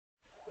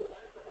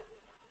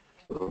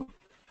So,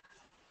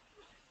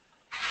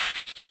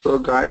 so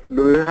guys,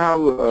 do you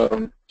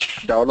have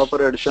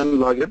developer edition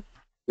login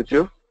with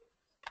you?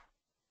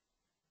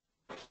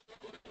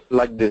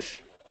 Like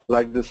this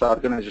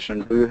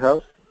organization, do you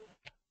have?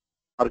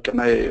 Or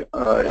can I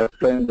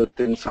explain the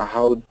things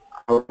how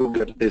to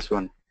get this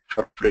one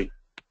for free?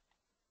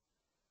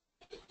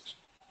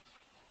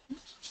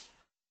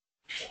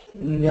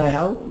 Yeah, I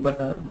have,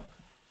 but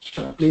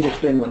please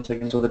explain once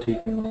again so that he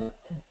can.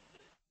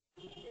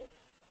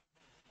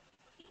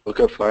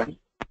 Okay, fine.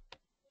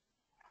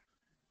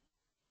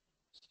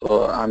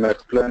 So I'm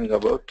explaining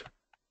about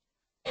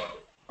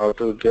how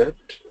to get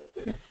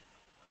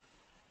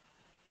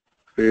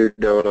free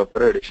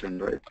developer edition,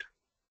 right?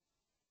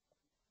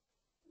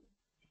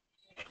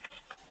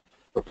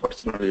 For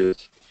personal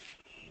use.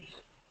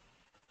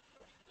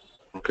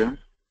 Okay.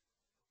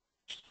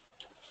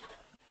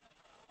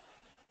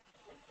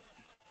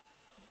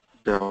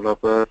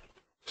 Developer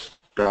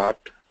dot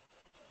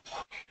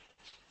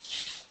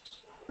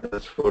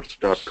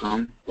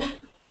SalesForce.com.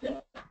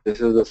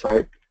 This is the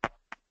site.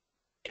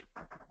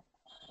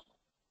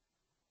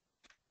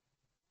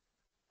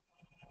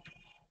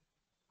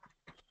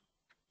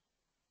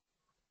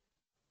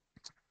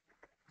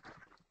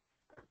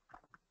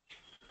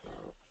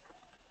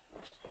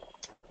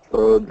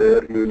 So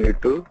there you need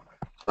to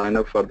sign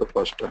up for the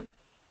first time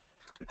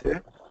with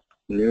a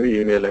new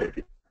email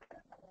ID.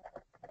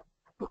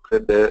 Okay,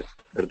 there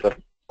at the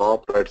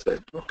top right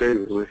side. Okay,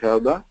 we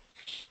have the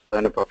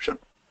sign up option.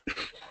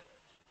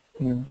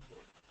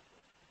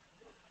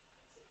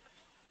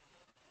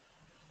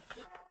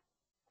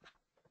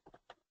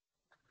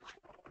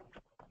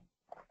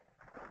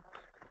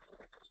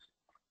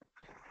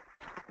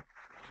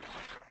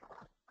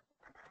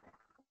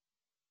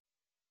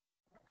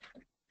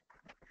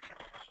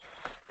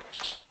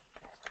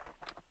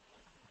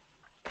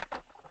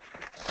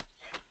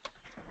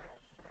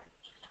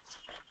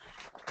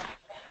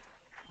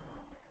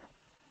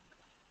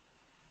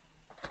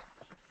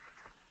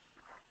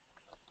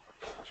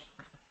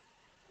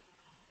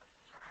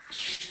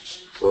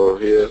 So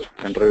here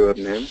enter your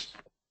name,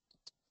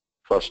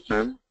 first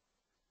name,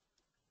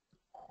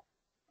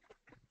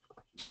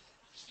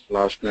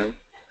 last name,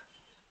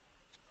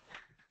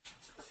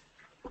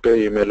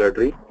 okay, email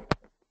address.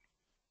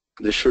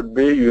 This should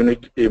be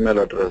unique email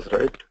address,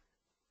 right?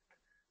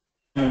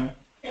 So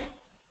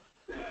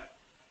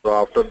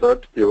after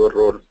that, your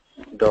role,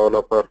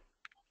 developer,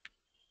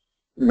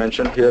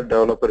 mention here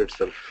developer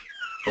itself.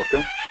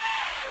 Okay.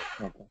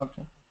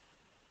 Okay.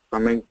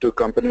 Coming to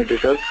company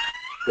details,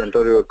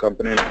 enter your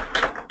company name.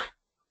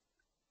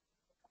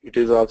 It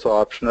is also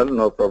optional,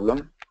 no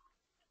problem.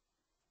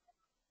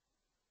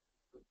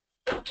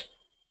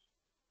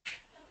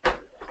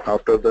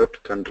 After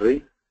that,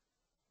 country,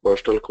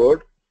 postal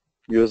code,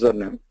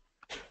 username.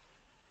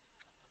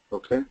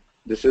 Okay,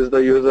 this is the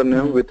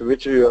username with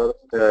which you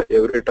are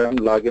every time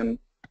login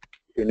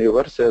in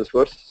your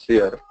Salesforce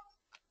CRM.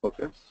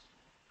 Okay,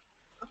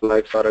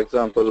 like for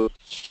example,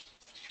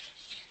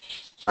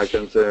 I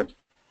can say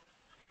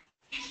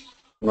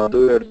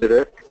Madhu at the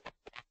rate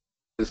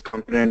this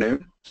company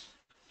name.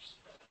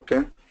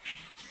 Okay,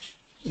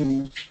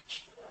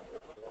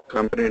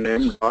 company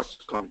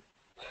name.com.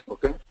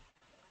 Okay,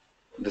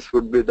 this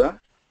would be the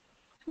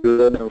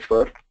username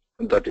for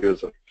that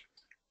user.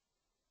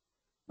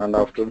 And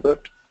after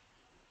that,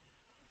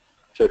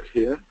 check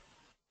here,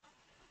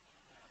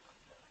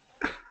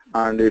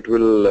 and it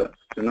will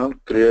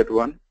create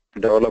one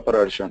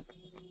developer edition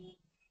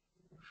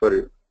for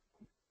you.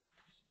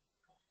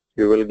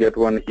 You will get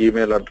one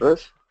email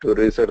address to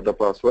reset the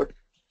password.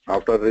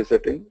 After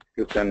resetting,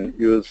 you can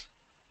use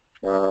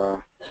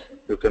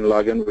you can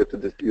log in with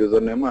this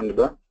username and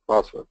the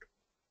password.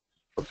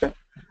 Okay,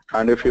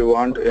 and if you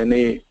want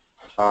any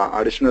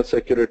additional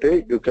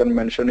security, you can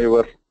mention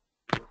your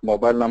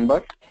mobile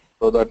number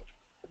so that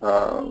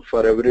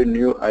for every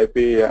new IP,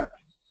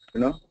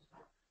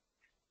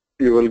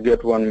 you will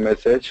get one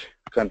message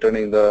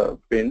containing the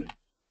PIN,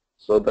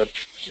 so that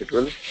it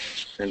will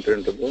enter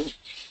into the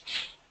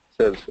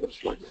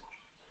Salesforce login.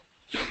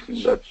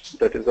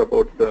 That is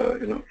about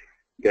the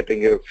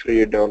getting a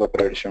free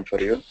developer edition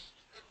for you.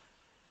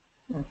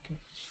 Okay.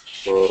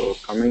 So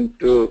coming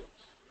to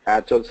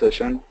actual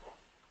session,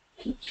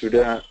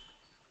 today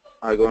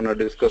I'm gonna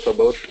discuss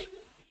about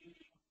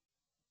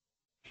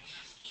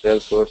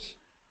Salesforce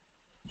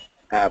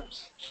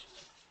apps.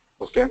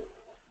 Okay,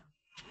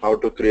 how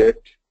to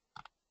create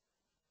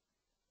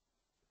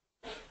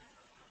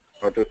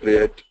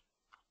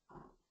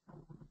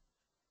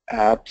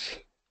apps.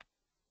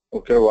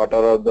 Okay, what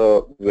are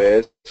the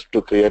ways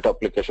to create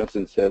applications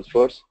in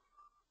Salesforce?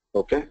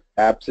 Okay,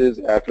 apps is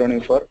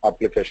acronym for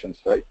applications,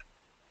 right?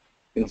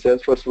 In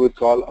Salesforce, we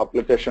call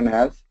application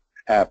as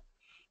app.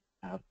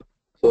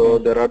 So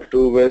there are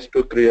two ways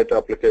to create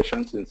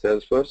applications in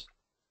Salesforce.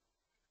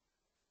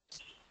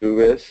 Two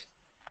ways.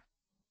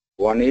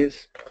 One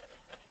is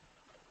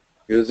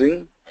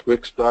using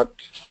quick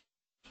start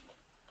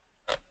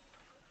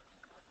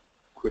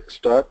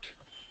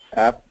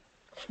app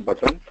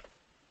button,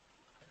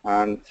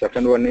 and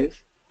second one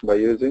is by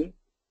using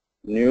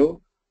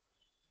new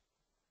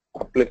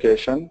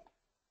application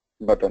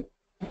button.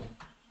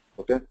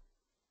 Okay.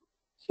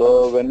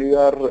 So when you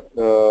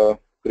are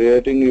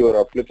creating your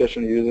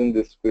application using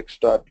this quick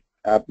start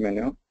app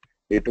menu,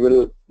 it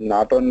will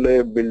not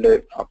only build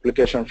an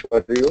application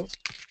for you,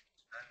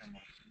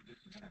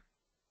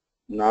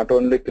 not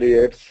only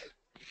creates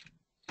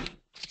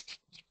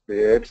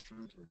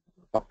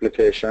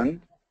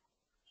application.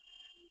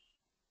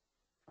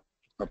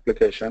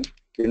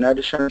 In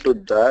addition to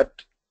that,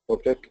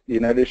 okay,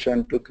 in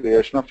addition to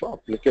creation of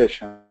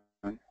application,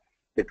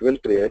 it will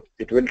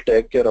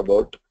take care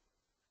about,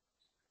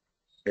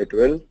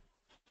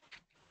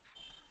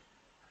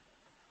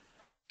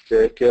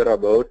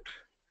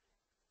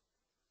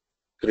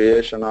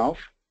 creation of,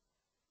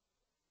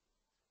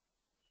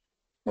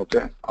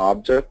 okay,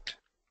 object,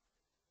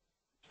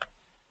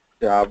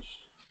 tab,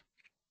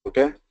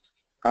 okay,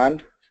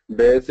 and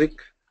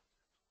basic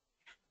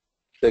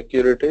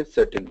security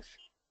settings.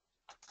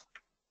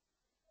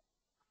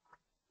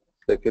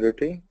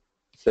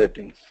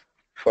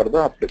 For the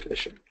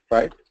application,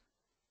 right?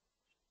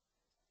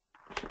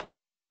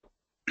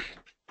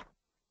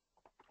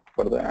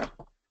 For the app.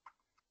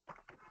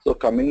 So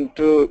coming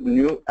to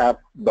new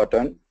app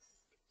button.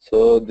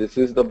 So this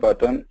is the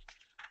button.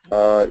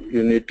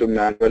 You need to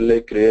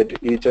manually create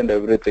each and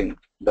everything,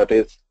 that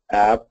is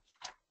app,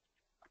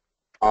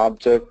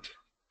 object,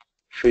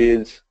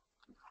 fields,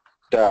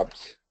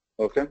 tabs.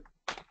 Okay.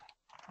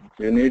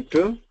 You need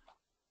to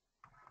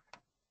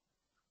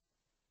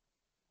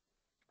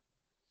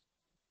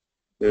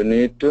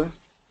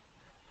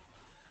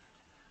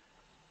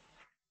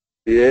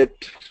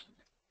create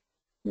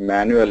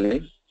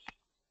manually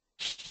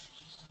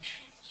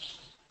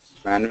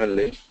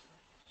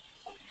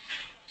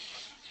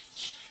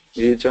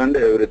each and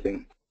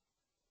everything.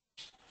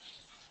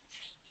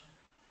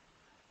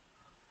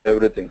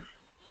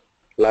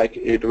 Like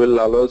it will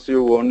allows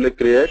you only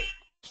create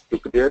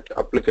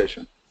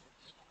application.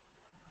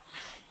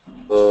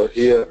 So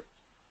here,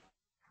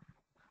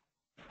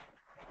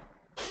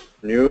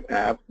 new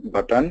app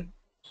button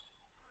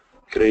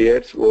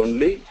creates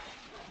only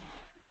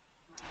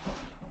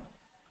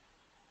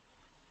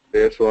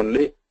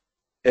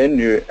a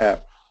new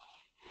app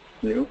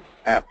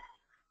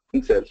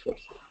in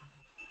SalesForce.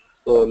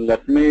 So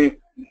let me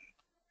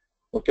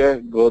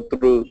go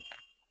through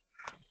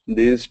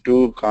these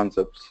two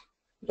concepts,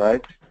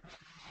 right?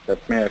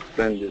 Let me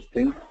explain this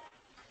thing.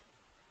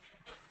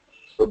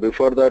 So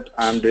before that,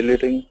 I am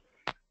deleting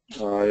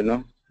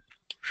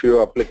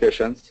few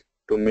applications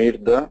to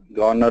meet the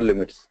governor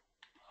limits.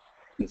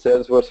 In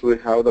SalesForce, we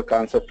have the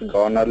concept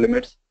governor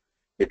limits.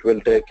 It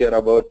will take care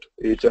about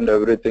each and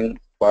everything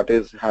what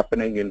is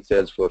happening in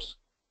SalesForce.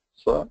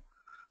 So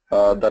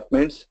that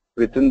means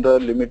within the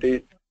limit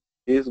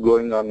is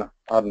going on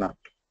or not.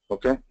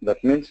 Okay,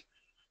 that means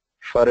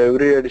for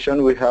every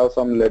edition we have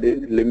some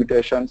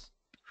limitations.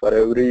 For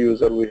every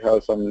user we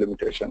have some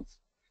limitations.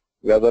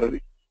 Whether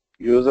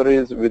user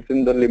is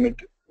within the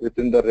limit,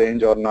 within the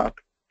range or not.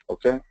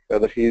 Okay,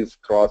 whether he is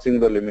crossing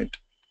the limit,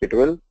 it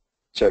will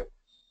check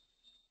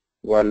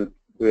while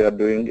we are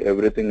doing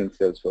everything in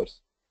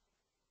SalesForce.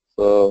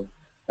 So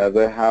as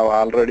I have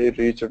already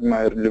reached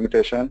my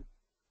limitation,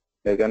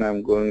 again I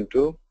am going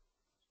to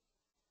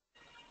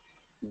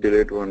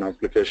delete one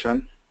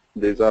application.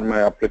 These are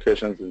my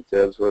applications in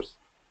SalesForce.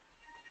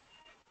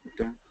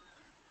 Okay,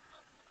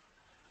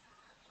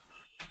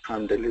 I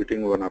am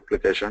deleting one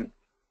application.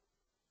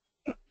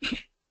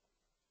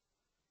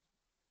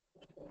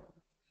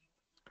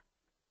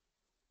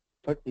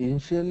 But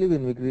initially,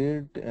 when we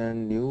create a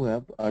new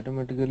app,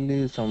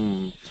 automatically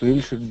some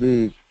field should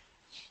be,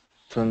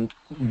 some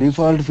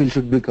default field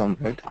should become,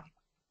 right?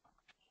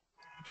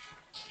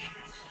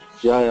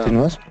 Yeah.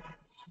 Srinivas?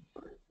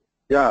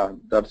 Yeah,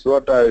 that's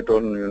what I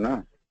told you,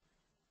 na.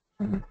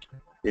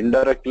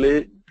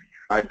 Indirectly,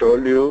 I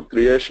told you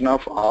creation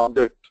of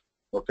object.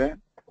 Okay,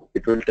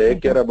 it will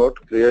take care about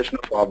creation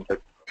of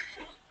object.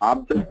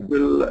 Object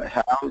will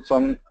have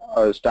some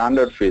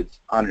standard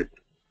fields on it.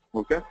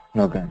 Okay.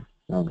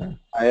 Okay.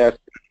 I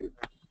actually.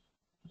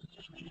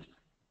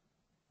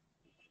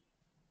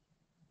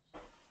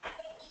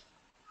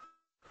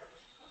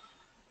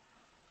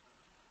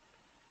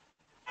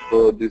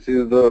 So this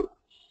is the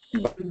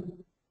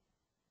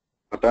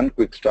button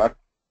quick start.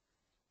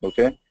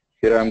 Okay.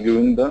 Here I am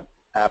giving the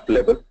app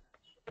label.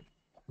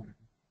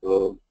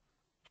 So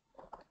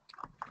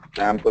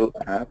sample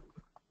app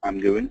I am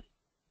giving.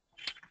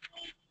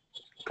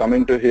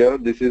 Coming to here,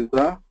 this is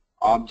the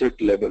object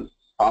label.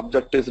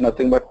 Object is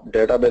nothing but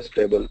database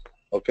table.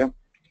 Okay.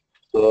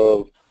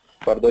 So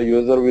for the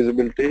user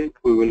visibility,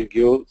 we will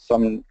give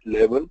some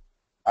label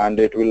and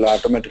it will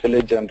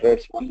automatically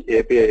generate one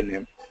API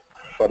name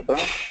for the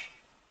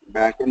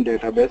backend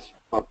database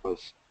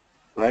purpose,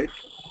 right?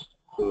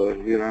 So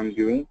here I am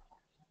giving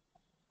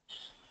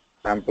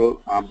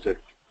sample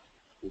object.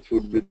 This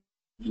would be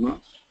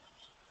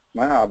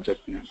my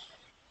object name.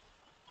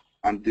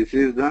 And this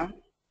is the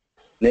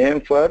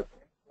name for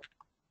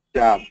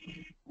tab.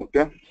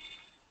 Okay.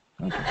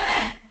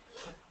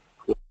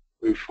 So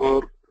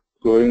before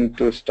going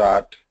to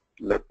start,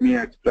 let me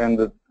explain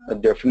the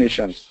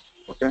definitions.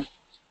 Okay.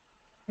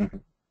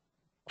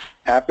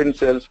 App in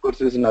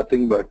Salesforce is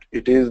nothing but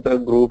it is the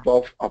group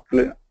of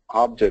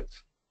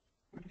objects.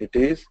 It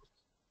is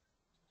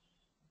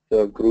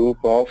the group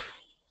of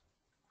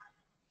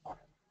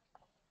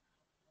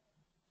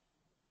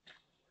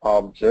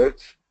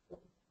objects,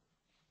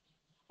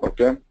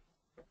 okay,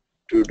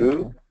 to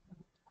do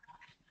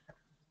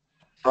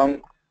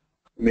some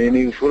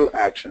meaningful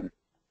action.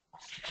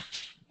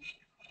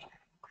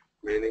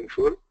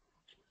 Meaningful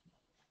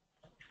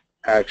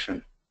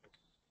action.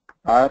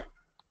 Or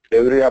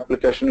every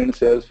application in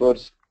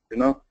Salesforce, you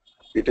know,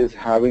 it is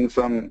having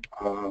some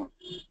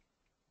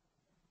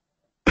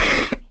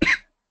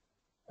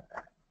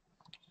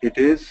it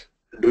is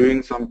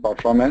doing some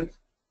performance,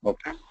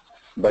 okay,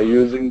 by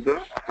using the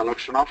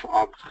collection of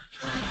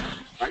objects,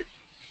 right?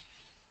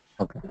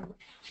 Okay.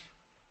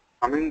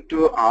 Coming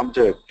to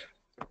object,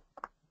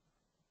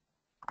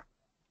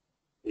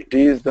 it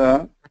is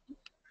the,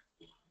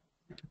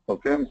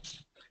 okay,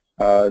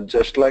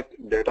 just like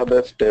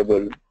database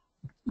table,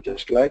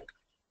 just like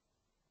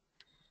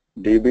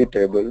DB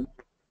table,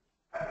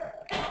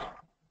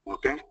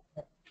 okay.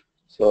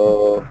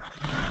 So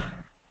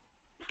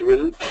it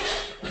will,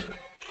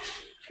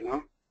 you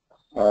know,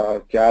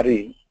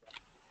 carry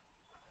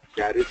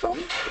some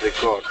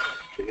records,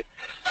 okay?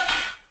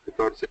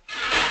 Records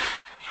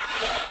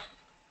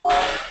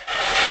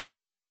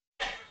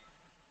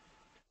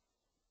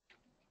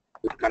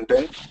with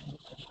content,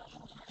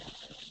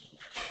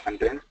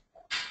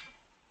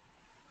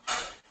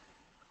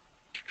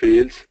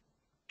 fields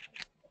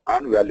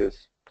and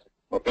values,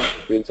 okay,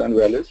 fields and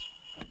values,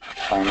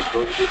 and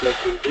those details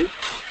will be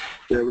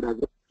saved as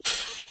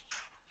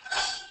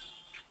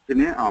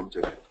in a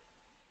object.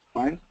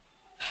 Fine.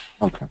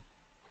 Okay.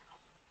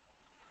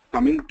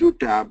 Coming to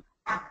tab,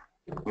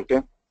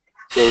 okay.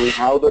 So we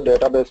have the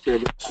database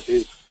table, that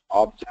is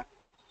object,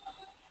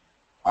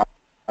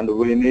 and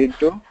we need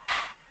to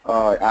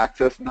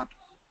access that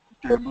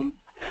table.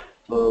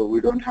 So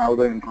we don't have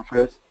the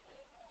interface.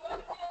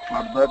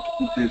 For that,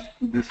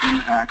 this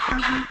will act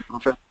as an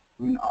interface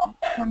between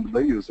object and the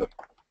user.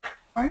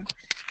 Fine.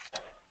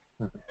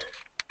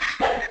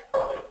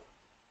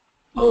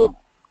 So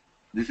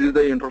this is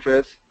the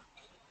interface.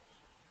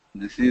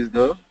 This is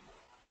the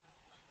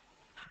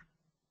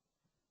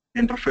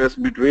interface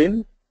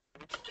between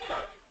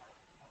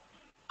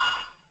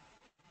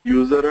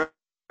user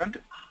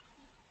and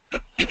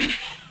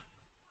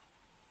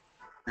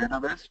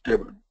database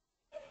table.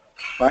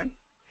 Fine.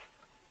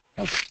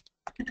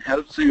 It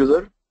helps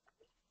user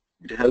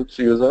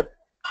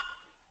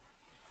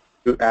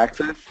to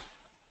access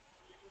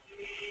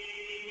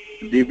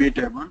DB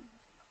table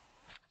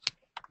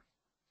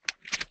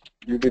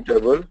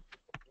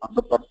for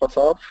the purpose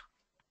of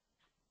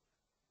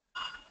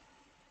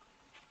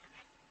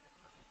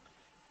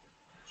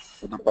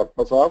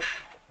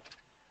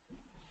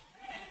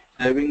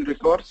saving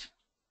records,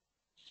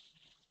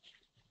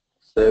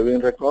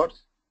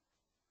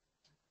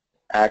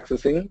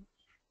 accessing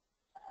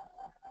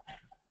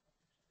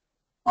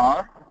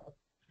or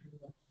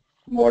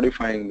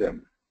modifying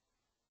them.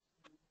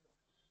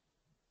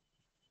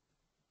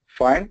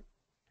 Fine.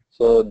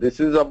 So this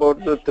is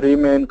about the three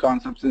main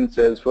concepts in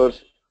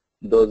Salesforce.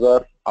 Those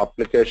are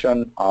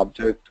application,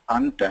 object,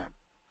 and tab.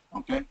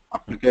 Okay.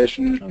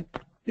 Application,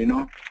 you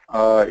know,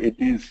 it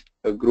is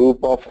a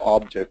group of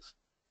objects.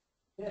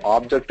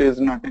 Object is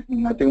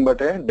nothing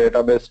but a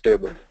database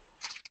table.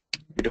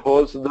 It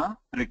holds the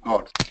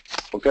records.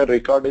 Okay.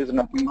 Record is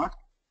nothing but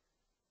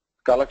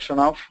collection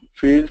of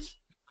fields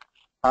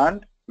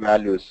and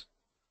values.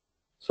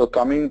 So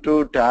coming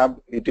to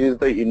tab, it is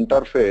the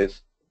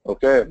interface,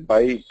 okay,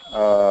 by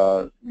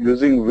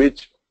using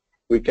which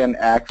we can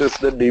access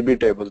the DB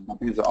table,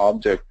 that is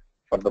object,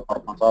 for the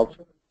purpose of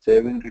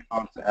saving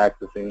records,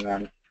 accessing,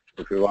 and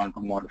if you want to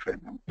modify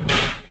them.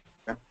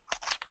 Okay.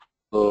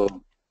 So,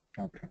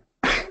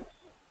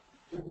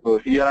 so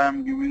here I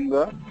am giving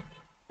the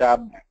tab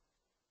name.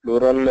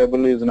 Plural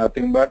label is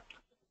nothing but,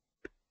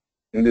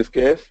 in this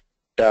case,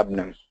 tab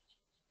name.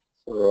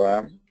 So I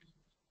am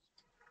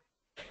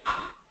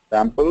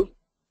sample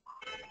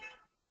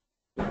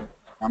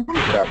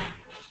tab.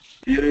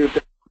 Here you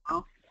can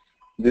know,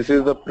 this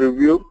is the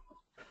preview,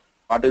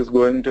 what is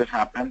going to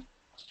happen.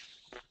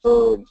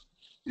 So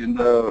in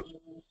the,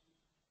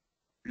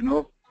 you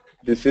know,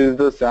 this is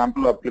the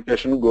sample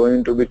application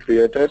going to be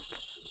created,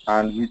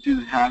 and which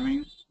is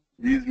having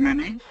these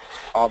many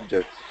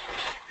objects,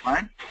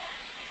 right?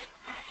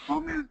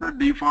 Home is the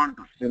default,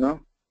 you know,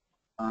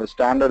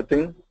 standard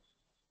thing,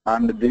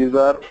 and these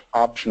are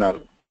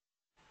optional.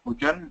 We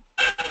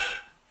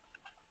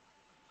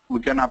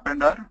can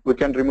append or we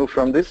can remove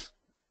from this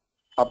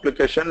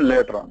application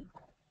later on.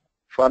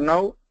 For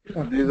now,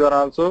 these are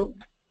also,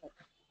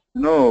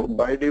 you know,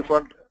 by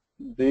default,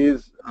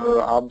 these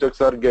objects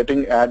are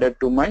getting added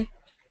to my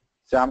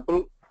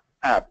sample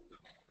app.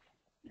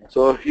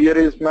 So here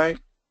is my, you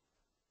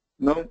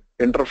know,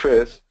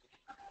 interface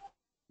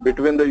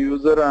between the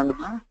user and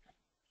the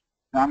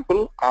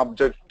sample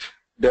object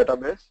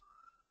database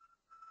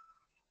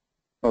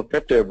okay,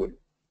 table.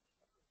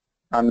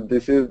 And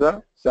this is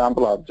the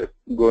sample object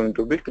going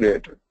to be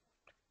created.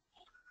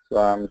 So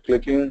I'm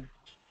clicking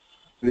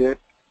create.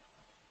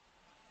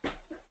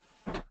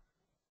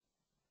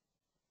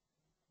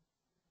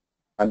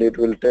 And it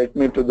will take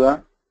me to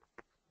the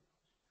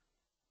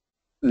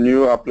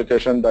new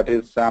application, that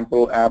is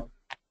sample app.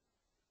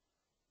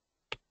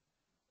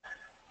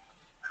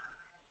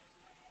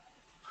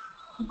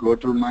 Go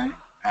to my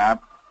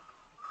app.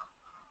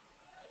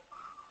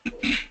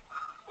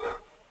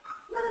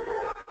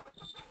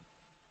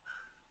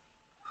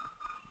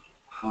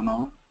 So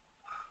now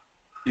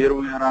here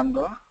we are on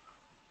the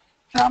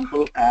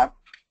sample app.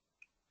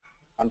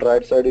 On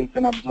right side you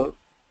can observe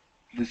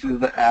this is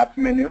the app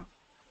menu.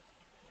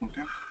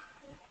 Okay.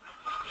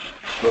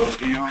 So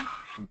here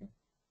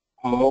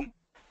home,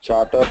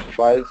 charter,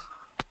 files,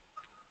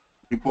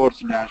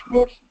 reports,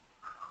 dashboards.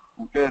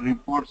 Okay,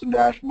 reports,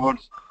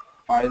 dashboards,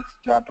 files,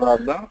 charter are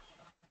the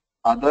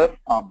other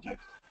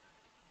objects.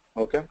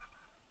 Okay.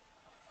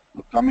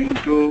 So coming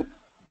to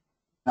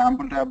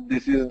sample tab,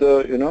 this is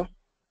the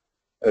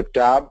a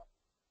tab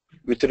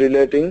which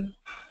relating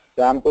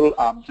sample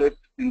object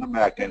in the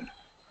backend.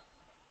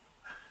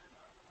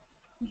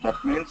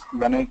 That means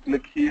when I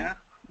click here,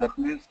 that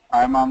means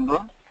I'm on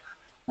the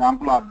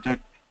sample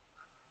object.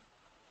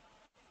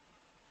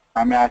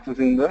 I'm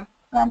accessing the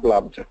sample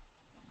object.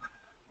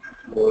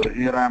 So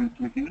here I'm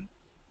clicking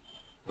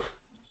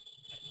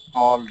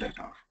all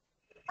data.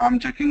 I'm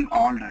checking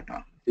all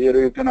data. Here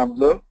you can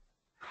observe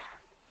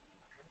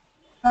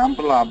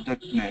sample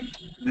object name.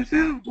 This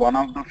is one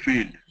of the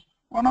field,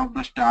 one of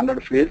the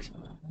standard fields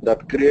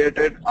that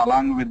created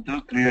along with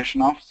the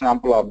creation of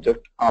sample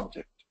object.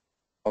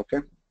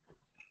 Okay.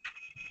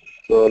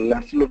 So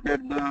let's look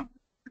at the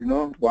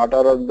what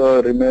are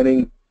the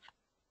remaining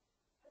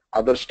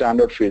other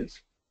standard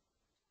fields.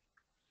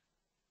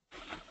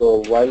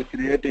 So while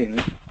creating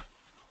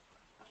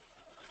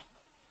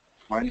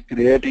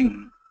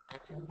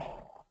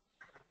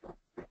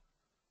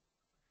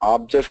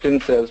object in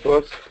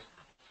SalesForce,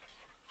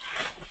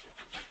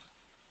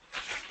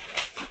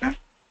 okay,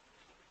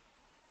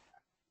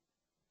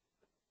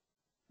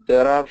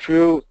 there are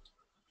few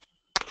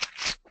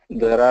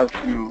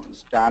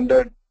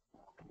standard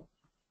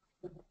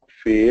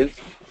fields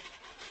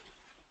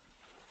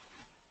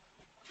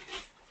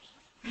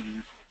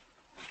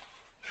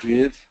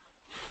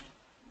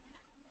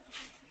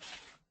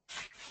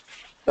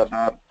that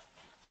are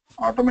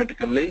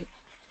automatically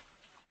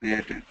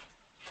created.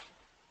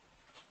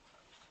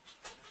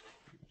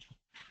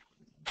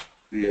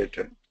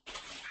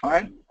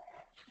 Fine.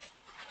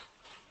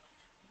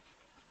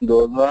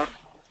 Those are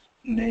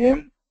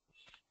name,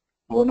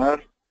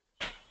 owner,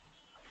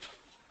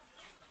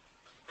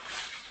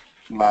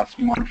 last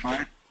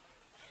modified,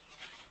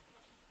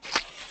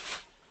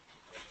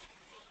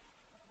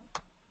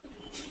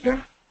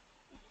 okay,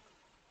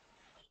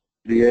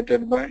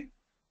 created by,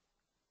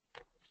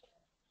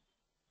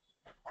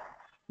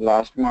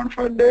 last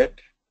modified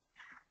date,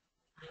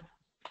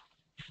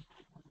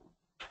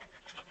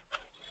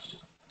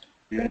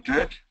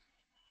 created.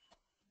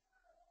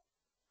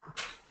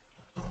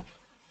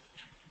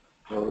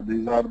 So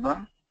these are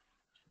the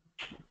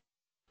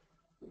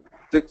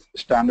 6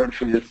 standard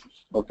fields.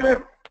 Okay,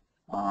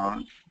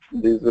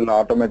 these will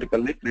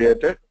automatically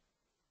created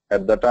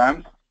at the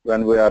time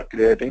when we are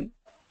creating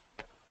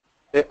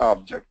a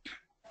object.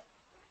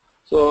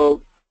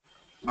 So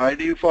by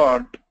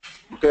default,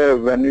 okay,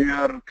 when you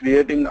are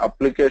creating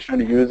application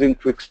using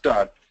quick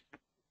start,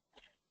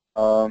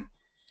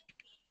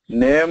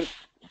 name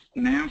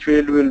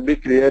field will be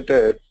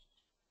created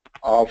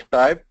of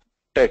type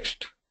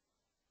text.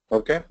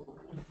 Okay.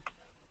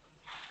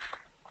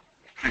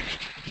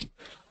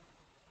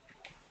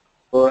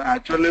 So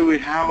actually we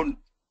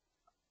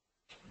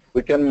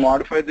can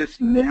modify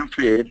this name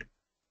field,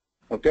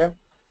 okay,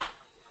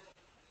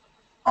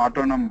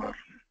 auto number.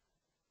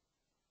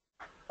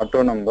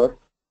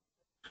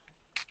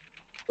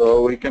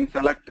 So we can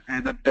select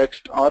either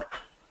text or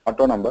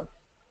auto number.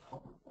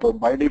 So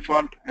by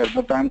default, at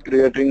the time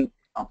creating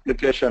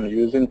application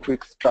using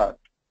quick start,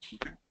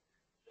 okay,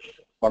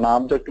 one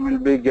object will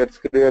be gets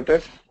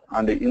created,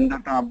 and in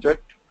that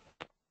object,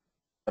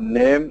 the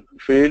name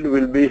field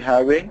will be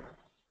having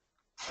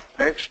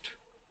text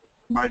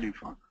by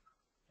default.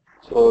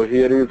 So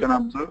here you can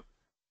observe,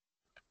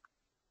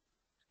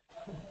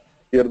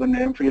 here the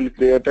name field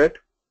created,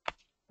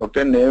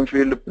 okay, name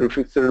field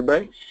prefixed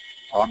by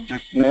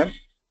object name.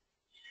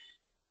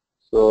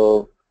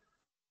 So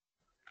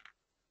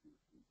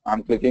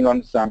I'm clicking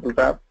on sample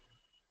tab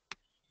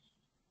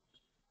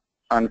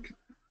and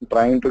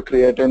trying to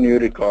create a new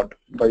record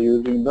by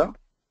using the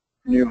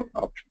new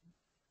option.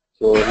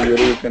 So here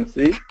you can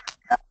see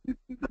this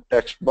is the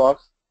text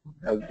box,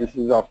 as this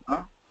is of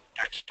the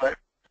text type.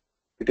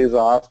 It is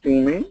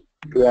asking me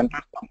to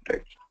enter some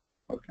text.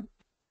 Okay.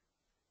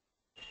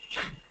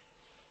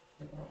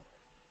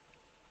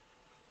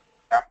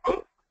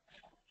 Sample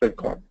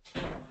record.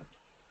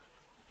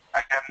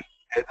 I can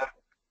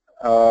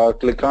either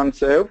click on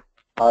save,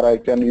 or I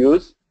can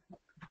use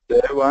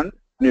save and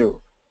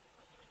new.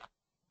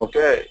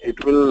 Okay,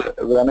 it will,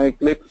 when I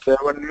click save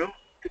and new,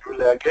 it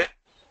will again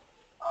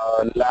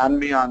land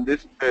me on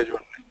this page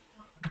only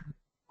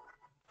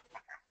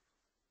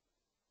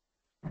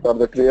for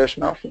the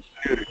creation of new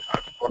record,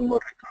 one more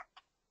record.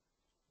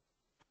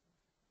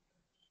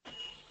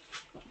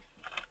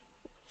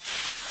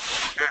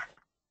 Okay.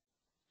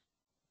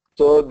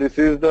 So this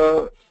is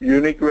the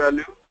unique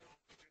value.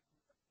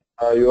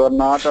 You are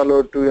not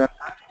allowed to enter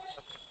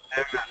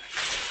a value.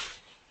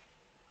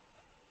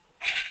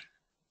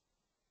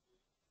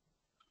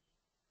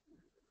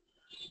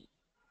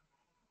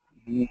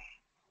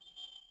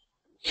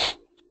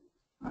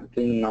 I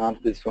think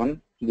not this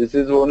one. This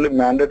is only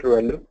mandatory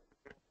value,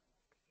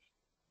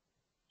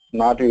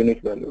 not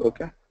unique value.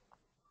 Okay.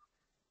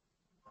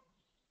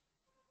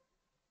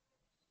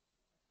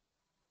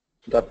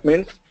 That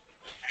means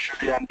you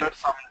should enter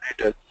some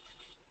detail,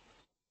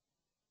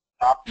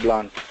 not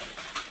blank.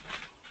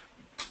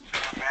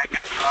 Make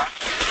it blank.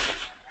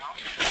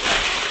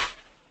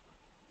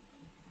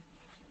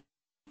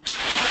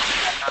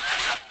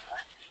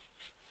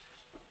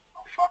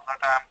 For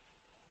that,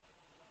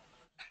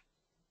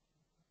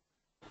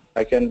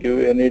 I can give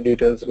any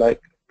details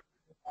like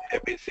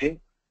ABC.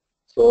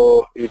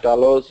 So it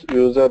allows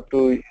user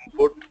to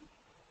input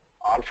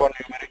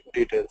alphanumeric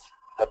details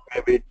that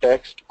may be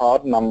text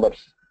or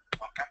numbers.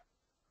 Okay.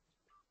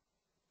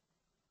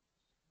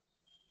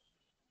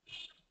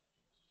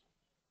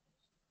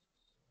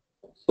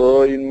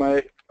 So in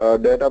my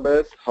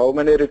database, how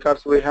many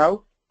records we have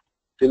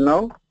till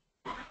now?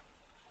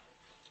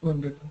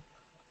 One record.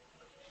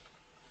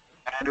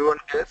 Can anyone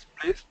guess,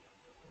 please?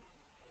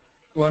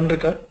 One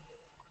record.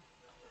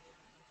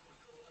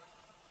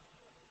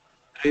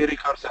 3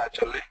 records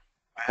actually.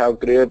 I have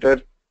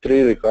created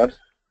 3 records.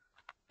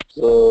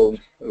 So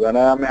when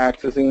I am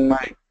accessing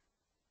my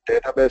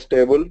database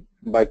table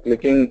by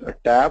clicking a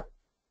tab,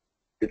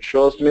 it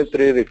shows me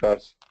 3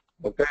 records.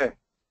 Okay.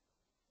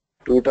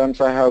 2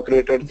 times I have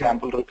created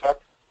sample record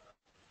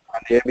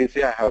and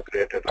ABC I have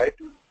created, right?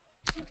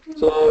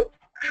 So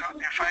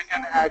if I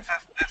can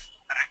access this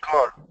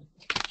record,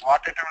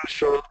 what it will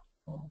show?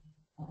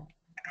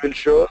 It will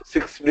show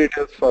 6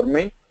 details for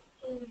me.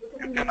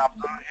 You can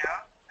observe here.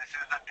 This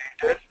is the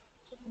detail.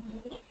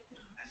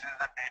 This is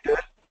the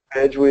detail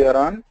page we are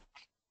on.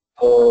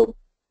 So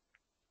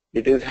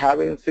it is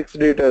having 6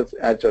 details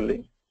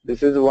actually.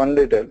 This is one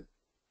detail.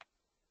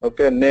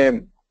 Okay,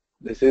 name.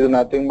 This is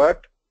nothing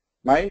but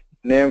my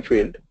name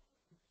field.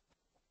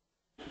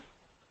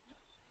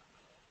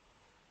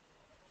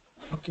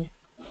 Okay.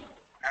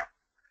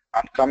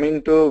 And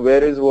coming to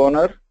where is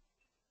owner?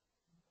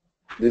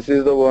 This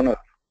is the owner.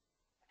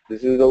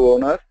 This is the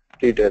owner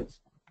details.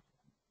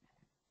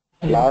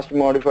 Last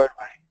modified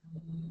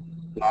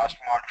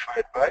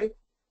by.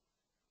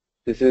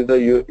 This is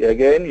the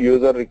again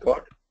user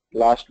record.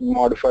 Last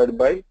modified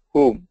by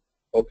whom?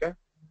 Okay.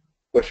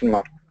 Question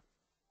mark.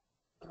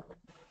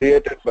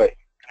 Created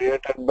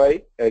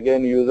by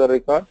again user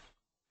record.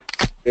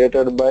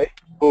 Created by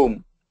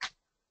whom?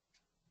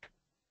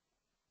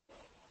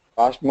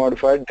 Last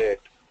modified date.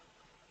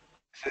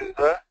 This is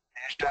the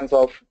instance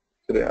of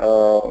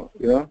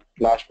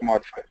last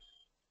modified.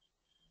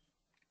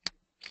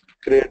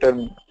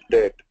 Created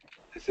date.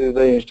 This is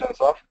the instance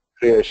of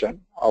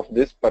creation of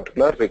this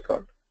particular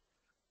record.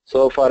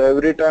 So for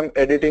every time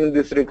editing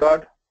this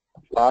record,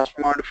 last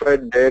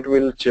modified date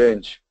will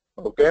change.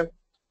 Okay.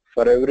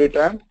 For every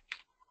time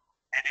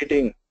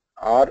editing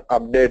or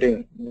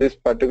updating this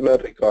particular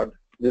record,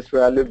 this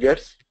value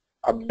gets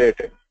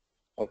updated.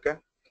 Okay.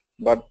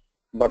 But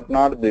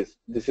not this.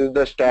 This is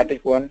the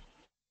static one.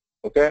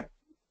 Okay.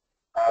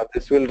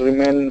 This will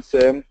remain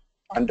same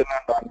until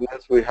and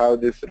unless we have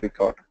this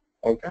record.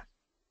 Okay.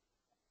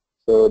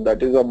 So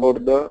that is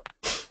about the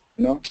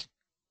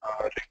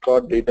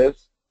record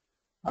details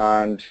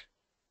and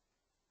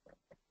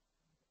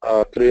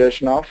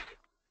creation of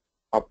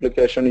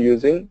application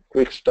using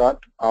quick start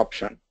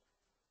option.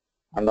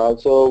 And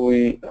also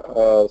we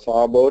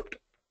saw about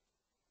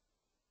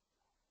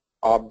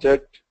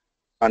object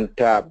and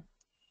tab.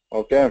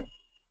 Okay.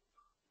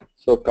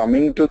 So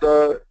coming to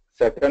the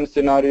second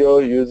scenario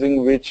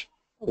using which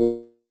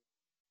we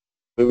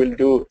will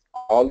do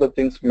all the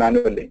things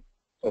manually.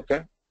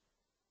 Okay.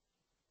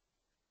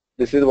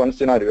 This is one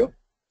scenario.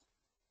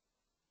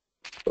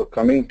 So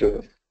coming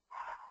to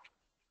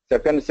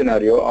second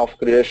scenario of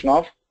creation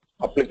of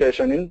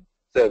application in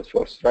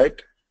SalesForce, right?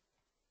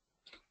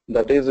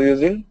 That is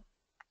using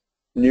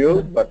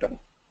new button.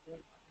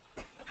 Okay.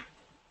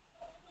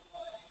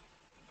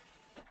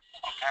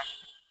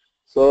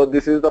 So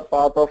this is the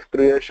path of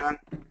creation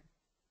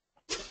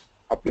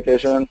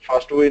application.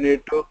 First we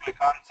need to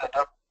click on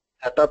setup.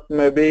 Setup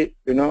may be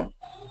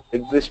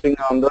existing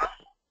on the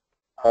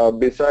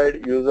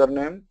beside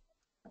username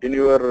in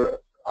your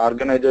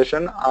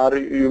organization, or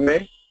you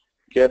may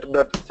get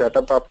that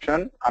setup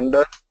option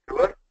under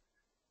your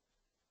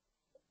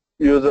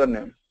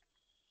username.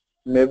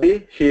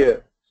 Maybe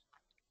here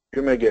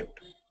you may get.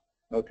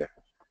 Okay.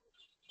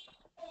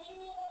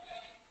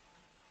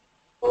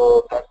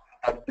 So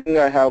that thing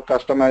I have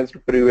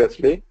customized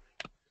previously.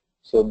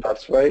 So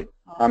that's why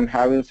I'm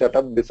having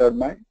setup beside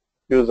my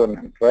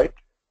username, right?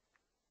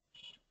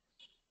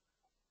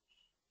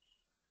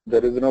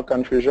 There is no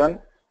confusion.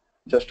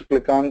 Just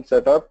click on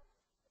setup.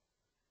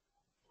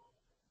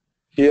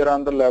 Here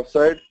on the left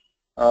side,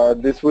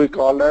 this we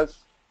call as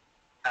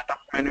setup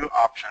menu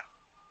option.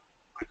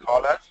 We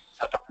call as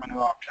setup menu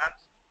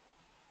options.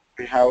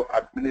 We have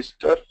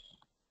administer,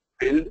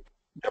 build,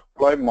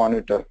 deploy,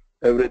 monitor,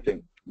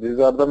 everything. These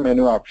are the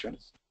menu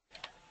options.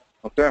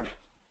 Okay.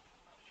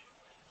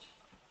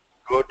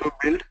 Go to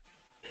build,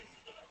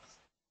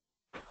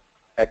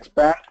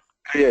 expand,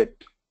 create.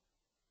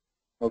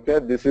 Okay,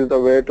 this is the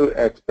way to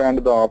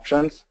expand the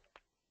options.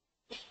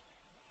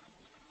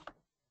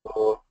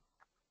 So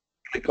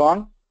click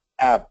on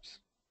apps.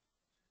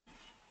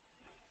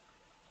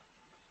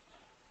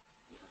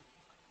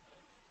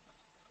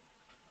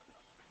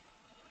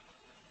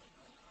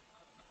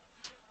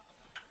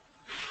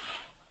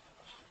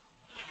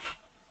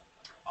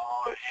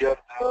 Here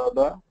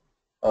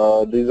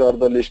these are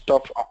the list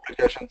of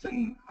applications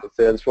in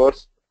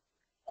Salesforce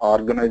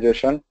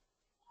organization.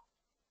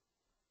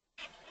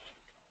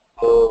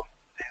 So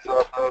these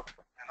are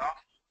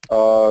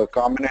the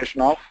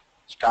combination of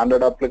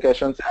standard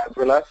applications as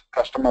well as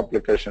custom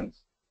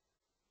applications.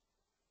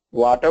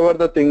 Whatever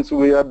the things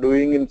we are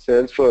doing in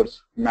Salesforce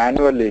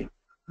manually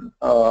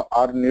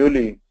or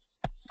newly,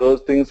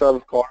 those things are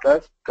called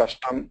as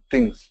custom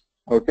things.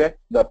 Okay,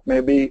 that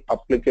may be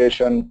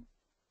application,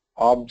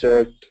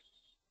 object,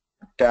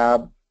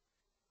 tab,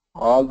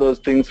 all those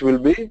things will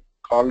be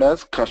called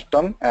as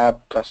custom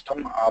app,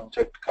 custom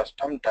object,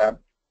 custom tab,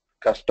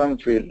 custom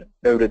field,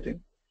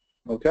 everything.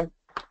 Okay.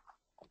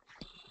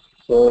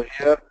 So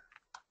here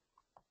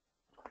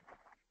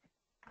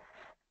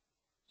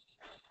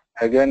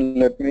again,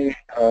 let me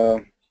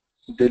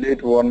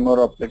delete one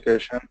more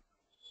application.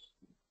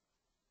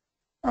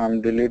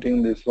 I'm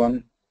deleting this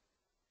one.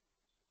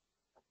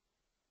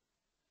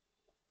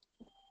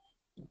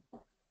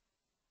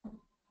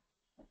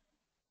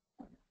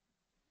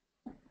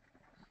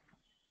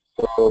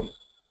 So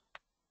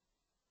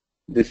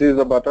this is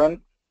the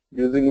button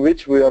using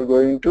which we are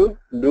going to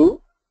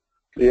do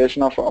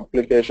creation of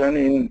application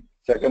in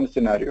second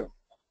scenario.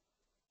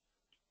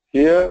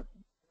 Here,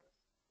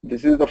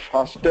 this is the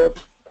first step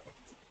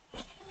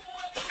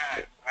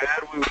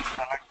where we will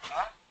select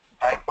the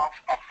type of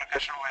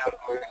application we are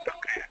going to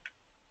create.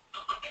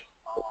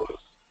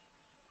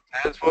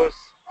 Salesforce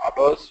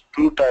allows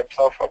two types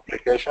of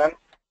application,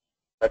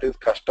 that is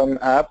custom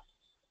app,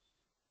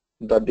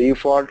 the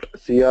default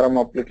CRM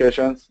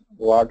applications,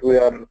 what we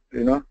are,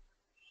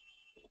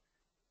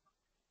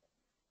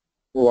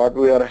 what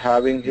we are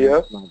having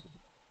here,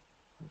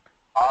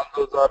 all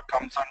those are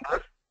comes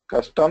under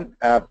custom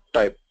app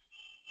type.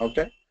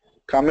 Okay.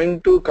 Coming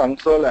to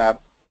console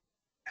app,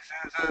 this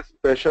is a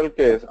special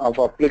case of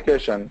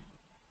application.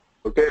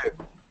 Okay.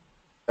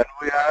 When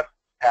we are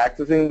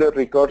accessing the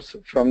records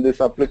from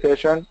this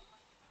application,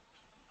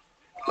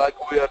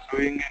 like we are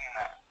doing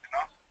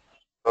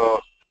in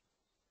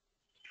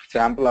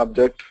sample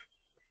object.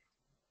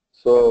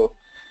 So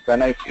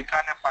when I click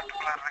on a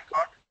particular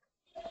record,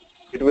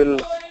 it will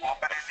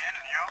open in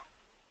a new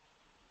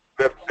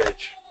web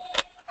page.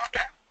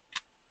 Okay.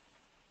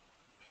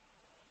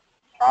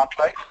 Not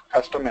like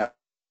custom app.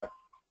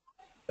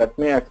 Let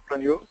me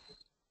explain you.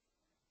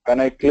 When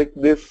I click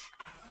this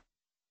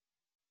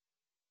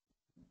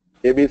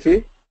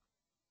ABC,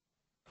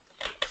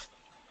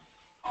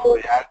 so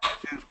yeah,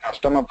 this is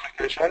custom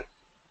application.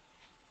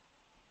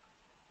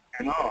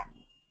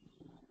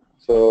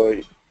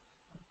 So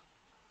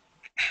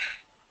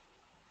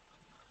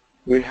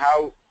we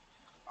have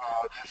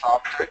this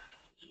object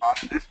on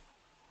this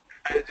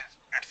page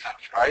itself,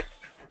 right?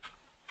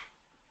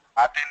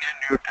 Not in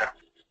a new tab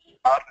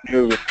or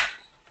new window.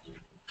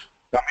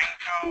 Coming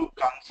to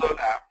console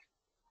app,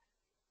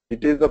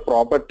 it is the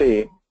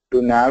property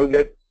to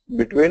navigate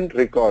between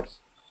records.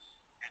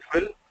 It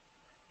will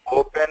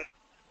open,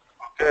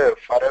 okay,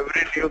 for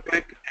every new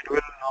click, it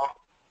will now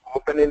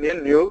open in a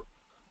new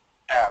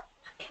tab.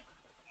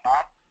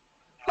 Not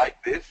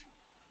like this,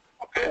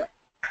 okay.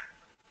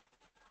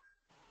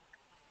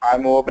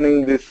 I'm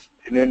opening this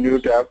in a new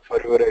tab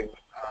for your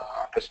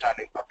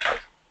understanding purpose.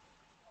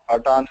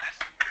 But on this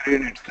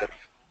screen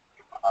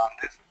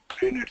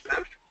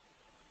itself,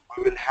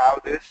 we will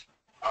have this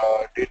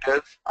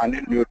details on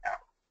a new tab.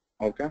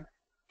 Okay.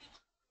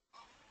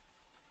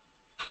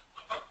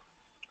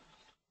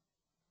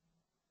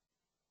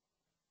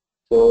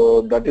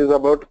 So that is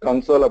about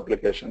console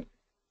application.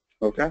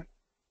 Okay.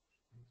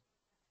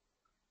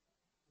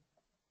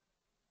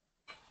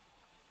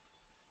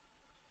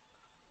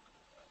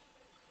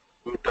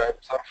 Two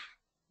types of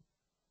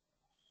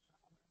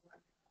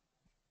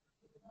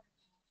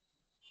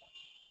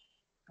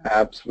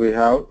apps we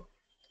have.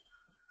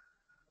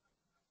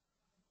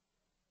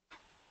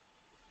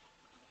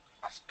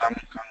 Custom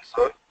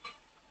console,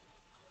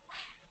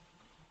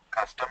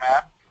 custom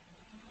app.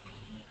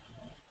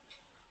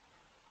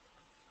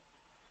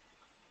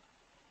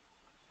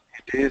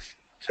 It is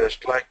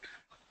just like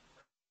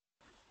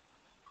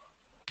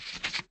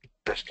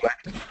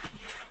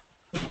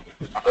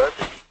other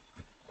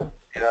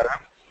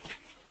CRM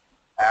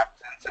apps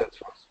in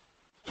Salesforce.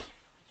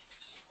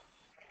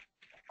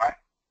 Fine.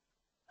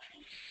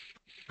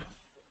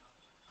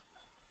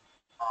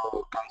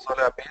 So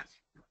console app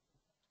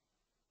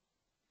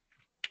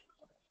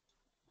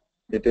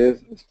is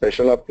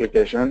special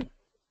application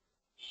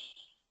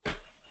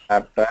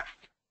app type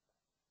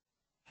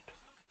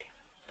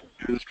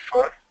used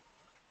for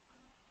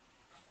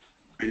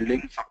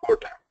building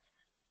support app.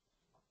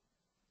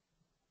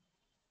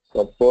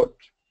 Support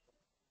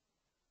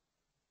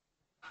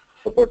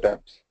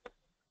apps.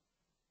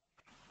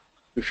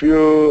 If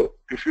you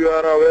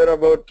are aware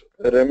about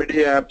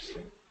Remedy apps,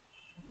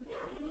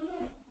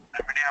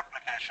 Remedy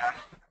application,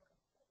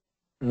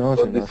 No,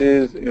 so Srinivas. this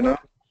is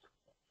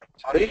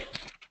sorry.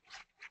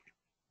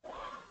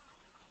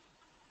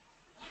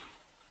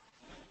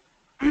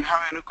 Do you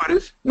have any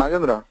queries,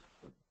 Nagendra?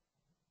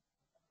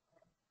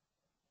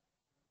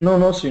 No,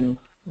 no, Srinu.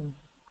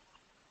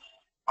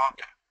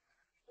 Okay.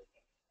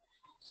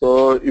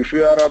 So if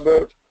you are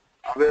aware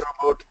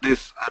about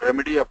this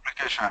Remedy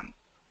application,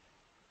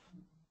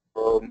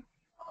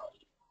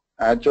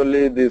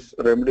 actually this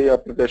Remedy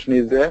application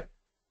is a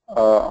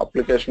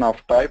application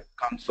of type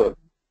console.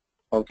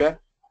 Okay.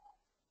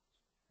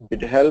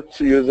 It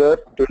helps user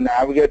to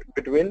navigate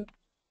between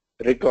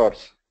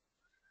records.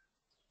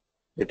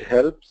 It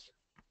helps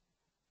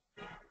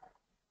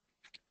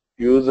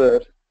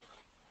user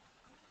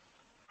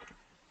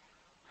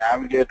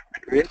navigate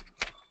between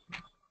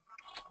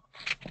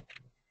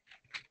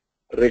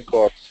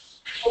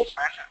records, open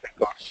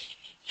records.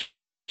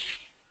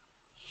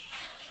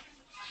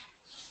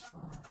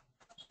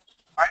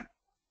 Fine.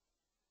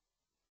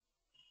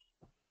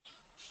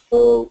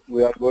 So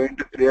we are going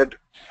to create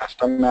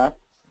custom app.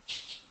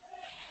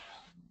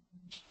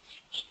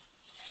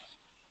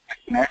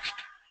 Next,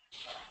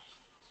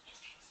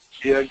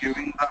 here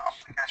giving the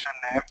application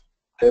name,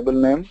 table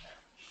name,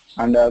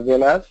 and as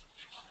well as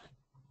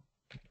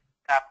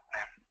app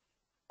name.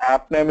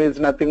 App name is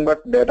nothing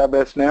but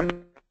database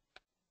name,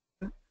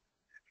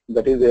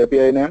 that is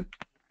API name,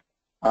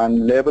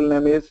 and label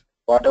name is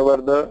whatever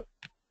the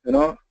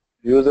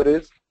user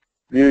is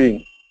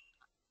viewing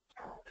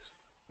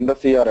in the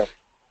CRM.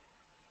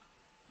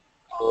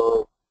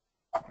 So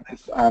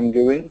this I am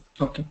giving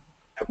Okay.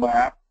 demo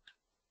app.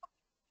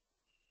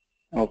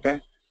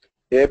 Okay.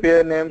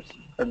 API names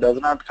does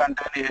not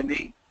contain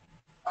any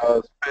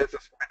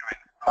spaces between,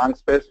 blank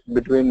space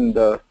between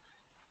the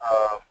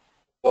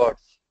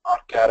words or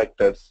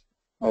characters.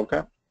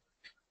 Okay.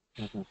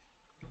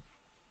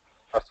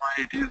 That's why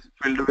it is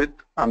filled with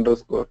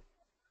underscore.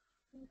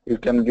 You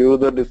can give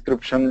the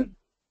description.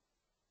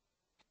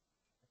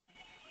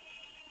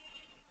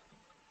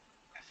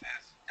 This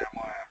is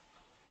demo app.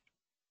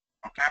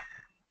 Okay.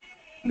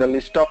 The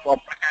list of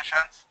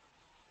applications,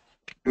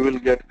 you will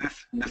get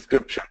this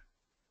description.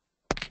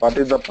 What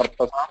is the purpose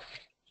of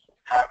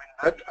having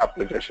that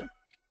application?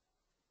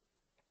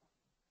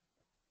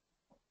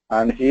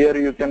 And here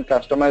you can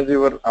customize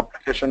your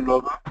application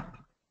logo.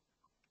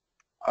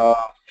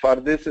 For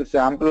this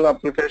sample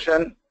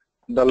application,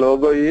 the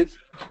logo is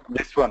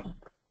this one,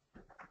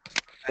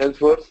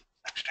 SalesForce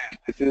 16.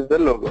 This is the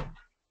logo.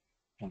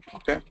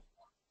 Okay.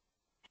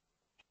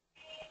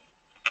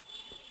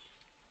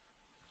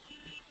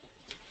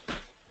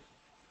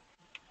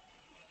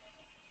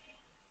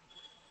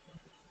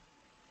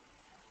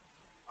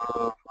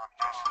 What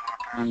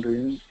I am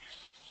doing.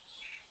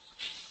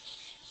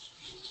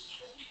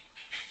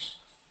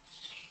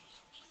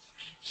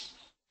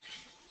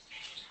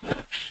 Okay.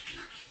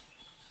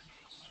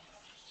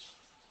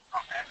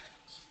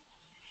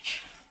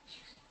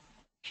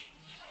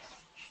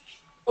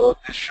 So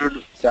this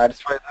should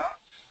satisfy the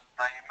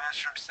image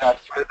should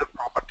satisfy the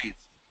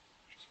properties.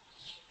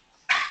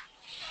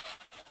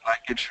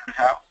 Like it should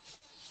have,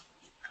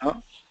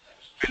 below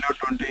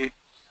 20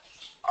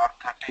 or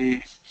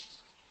 30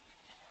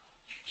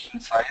 in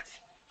size,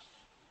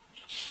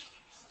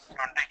 20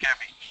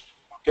 KB.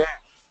 Okay.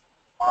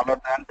 Smaller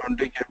than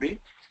 20 KB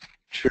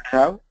should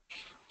have,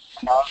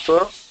 and also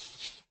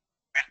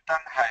width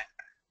and height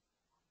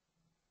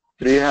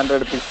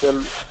 300 pixel,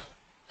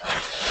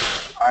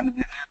 and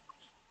this is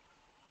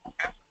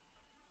okay.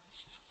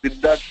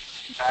 With that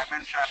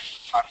dimension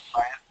or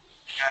size,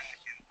 you can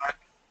insert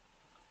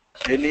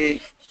any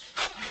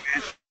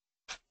image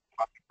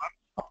for your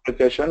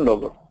application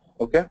logo.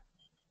 Okay.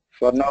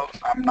 For now,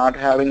 I'm not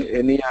having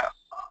any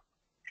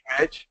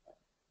image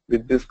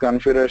with this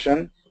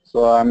configuration,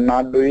 so I'm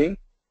not doing.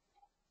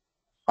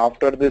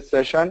 After this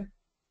session,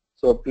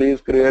 so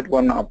please create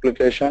one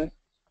application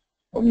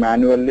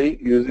manually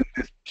using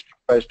this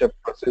step-by-step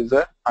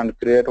procedure and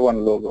create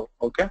one logo.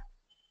 Okay.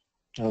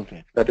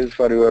 Okay. That is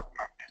for your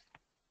practice.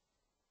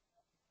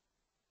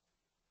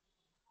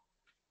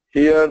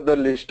 Here the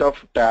list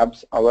of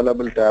tabs,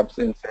 available tabs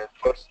in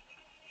Salesforce.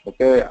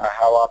 Okay, I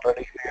have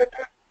already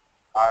created,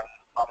 and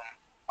some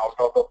out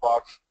of the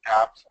box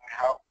tabs we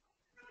have.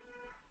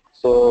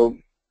 So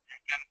you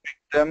can pick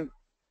them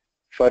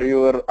for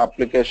your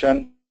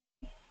application.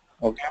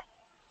 Okay.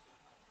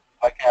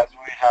 Like as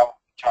we have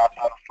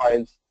charter,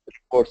 files,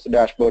 reports,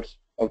 dashboards.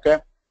 Okay.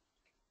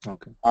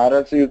 Okay. Or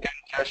else you can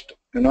just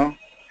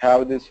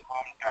have this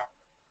home tab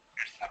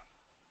itself.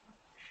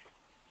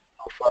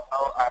 So for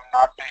now, I'm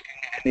not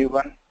taking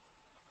anyone,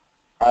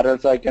 or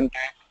else I can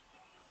take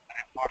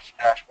reports,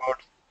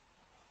 dashboards,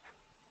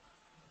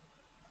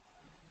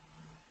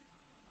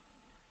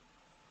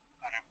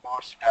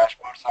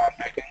 I'm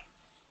taking.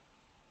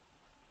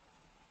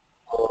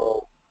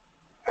 So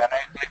when I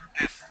click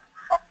this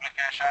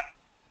application,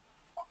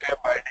 okay,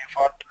 by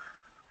default,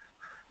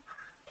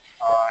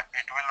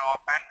 it will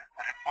open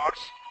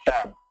reports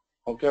tab.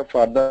 Okay,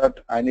 for that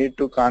I need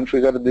to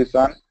configure this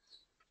on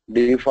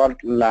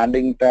default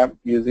landing tab.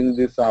 Using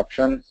this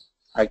option,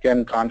 I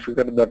can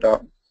configure the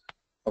tab.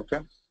 Okay.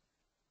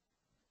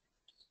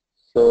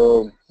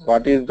 So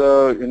what is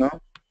the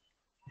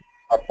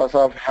purpose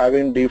of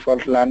having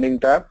default landing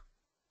tab?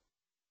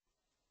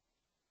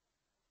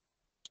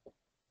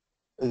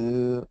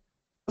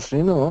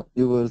 Srinu,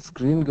 your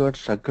screen got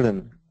stuck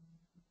in.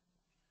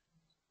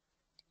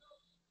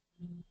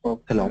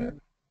 Okay. Hello.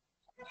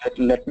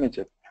 Let me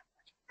check.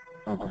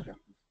 Okay.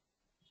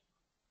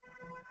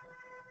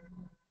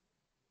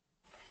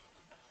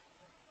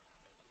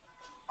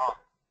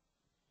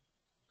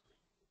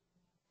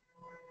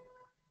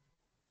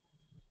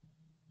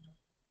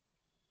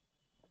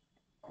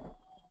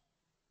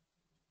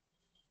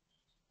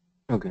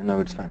 Okay, now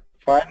it's fine.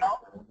 Fine now?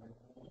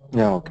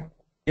 Yeah, okay.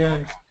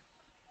 Yeah.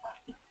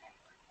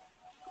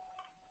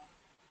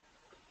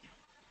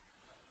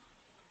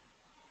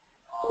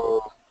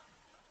 So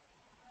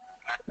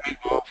let me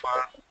go for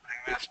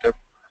previous step.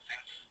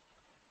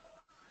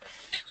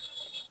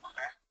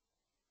 Okay.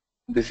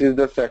 This is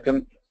the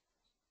second.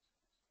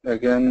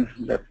 Again,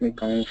 let me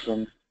come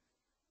from.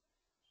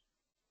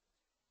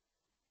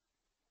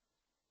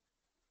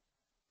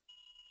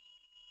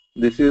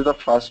 This is the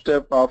first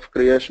step of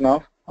creation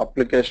of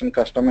application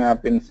custom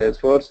app in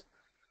Salesforce.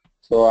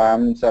 So I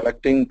am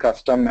selecting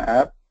custom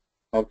app.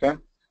 Okay.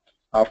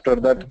 After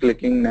that,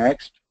 clicking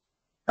next.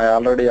 I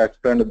already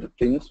explained the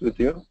things with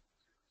you.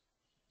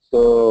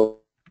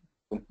 So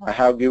I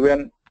have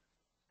given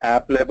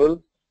app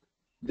label.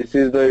 This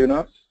is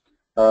the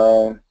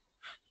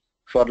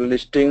for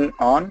listing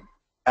on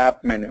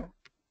app menu.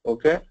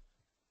 Okay.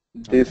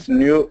 This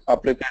new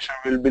application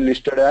will be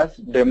listed as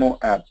demo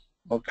app.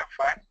 Okay,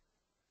 fine.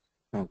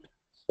 Okay.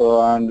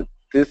 So and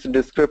this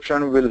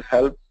description will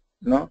help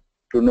to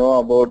know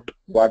about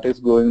what is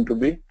going to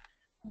be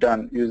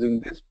done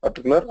using this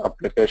particular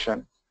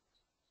application.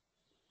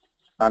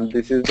 And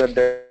this is the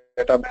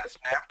database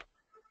name.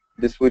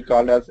 This we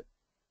call as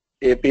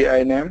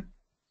API name.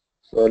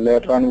 So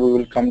later on we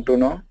will come to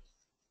know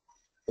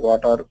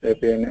what are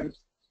API names.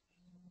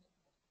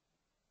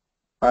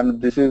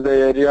 And this is the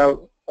area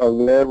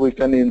where we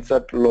can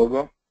insert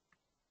logo.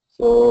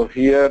 So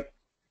here,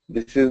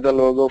 this is the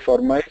logo for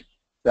my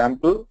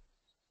sample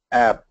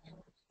app.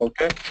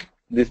 Okay,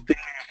 this thing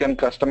you can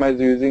customize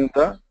using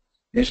the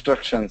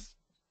instructions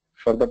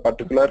for the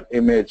particular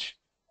image.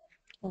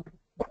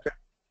 Okay,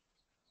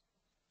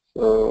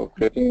 so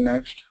clicking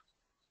next.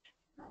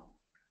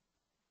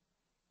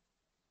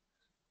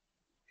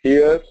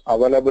 Here,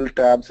 available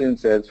tabs in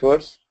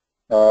Salesforce,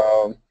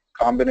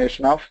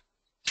 combination of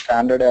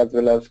standard as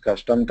well as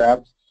custom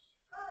tabs.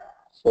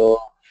 So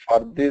for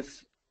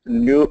this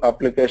new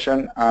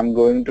application, I'm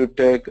going to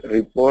take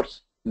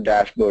reports,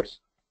 dashboards.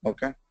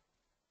 Okay,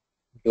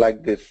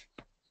 like this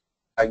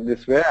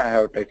way I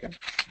have taken.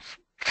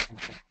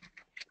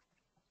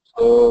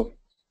 So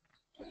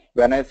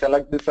when I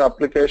select this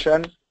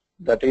application,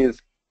 that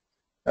is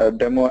a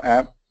demo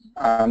app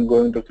I'm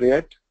going to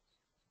create,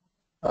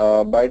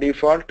 by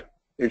default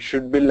it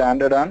should be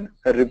landed on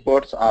a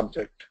reports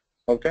object.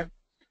 Okay,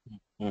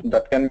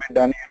 that can be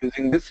done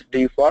using this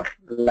default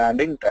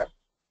landing tab.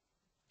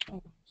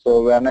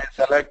 So when I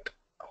select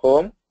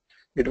home,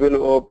 it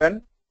will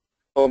open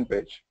home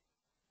page.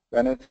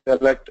 When I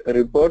select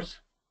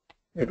reports,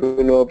 it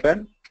will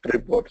open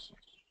reports.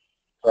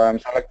 So I'm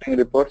selecting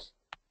reports,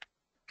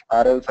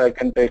 or else I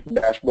can take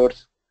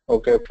dashboards.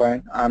 Okay,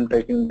 fine, I'm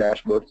taking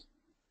dashboards.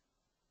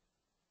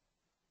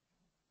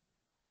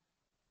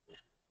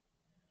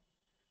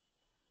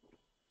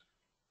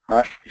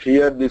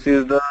 Here this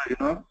is the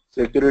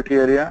security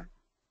area.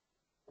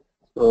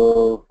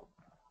 So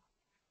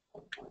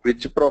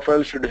which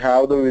profile should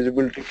have the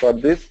visibility for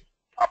this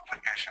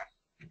application?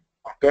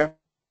 Okay,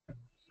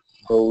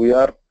 so we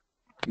are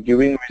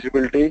giving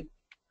visibility.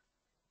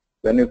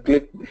 When you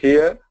click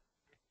here,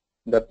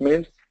 that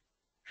means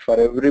for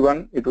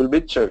everyone it will be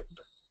checked.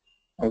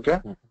 Okay,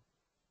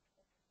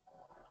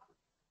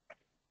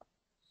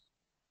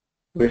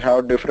 we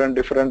have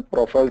different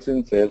profiles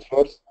in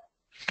Salesforce,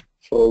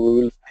 so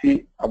we will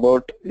see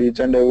about each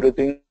and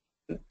everything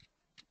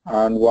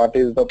and what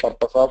is the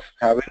purpose of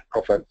having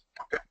profiles.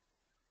 Okay,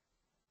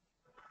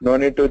 no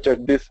need to check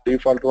this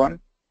default one.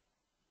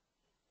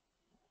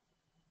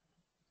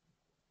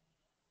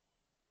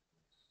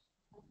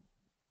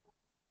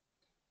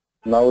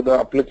 Now the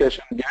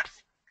application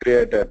gets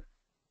created.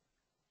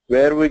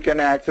 Where we can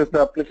access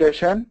the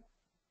application?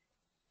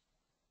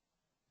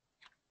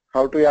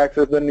 How to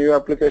access the new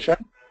application?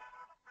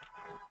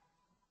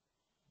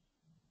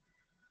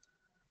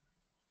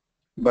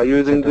 By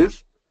using Setup.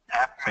 this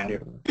app menu.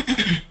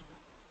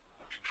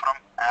 From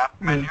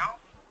app menu,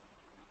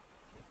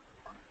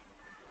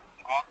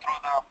 go through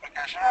the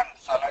application and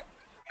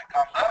click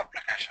on the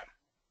application.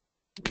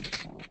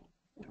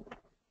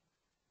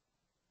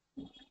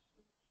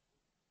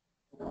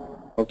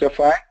 Okay,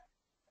 fine.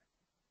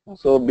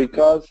 So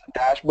because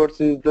dashboards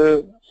is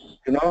the,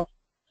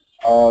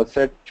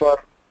 set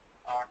for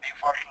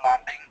default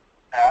landing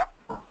app,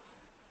 and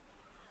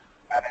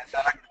I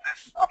select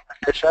this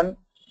application,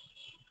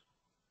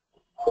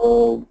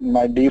 so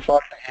my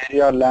default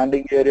area,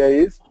 landing area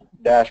is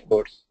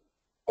dashboards.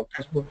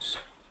 Okay. Dashboards.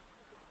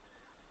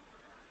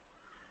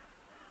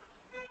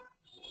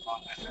 So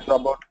this is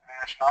about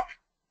creation of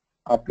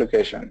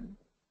application.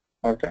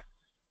 Okay.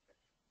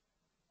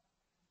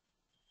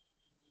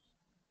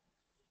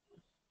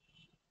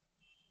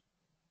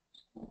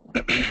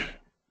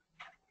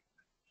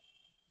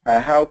 I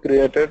have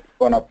created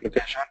one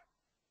application.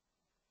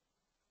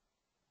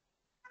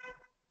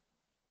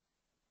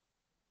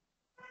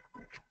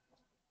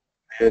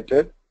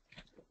 Created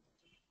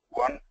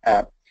one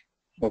app.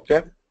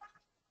 Okay.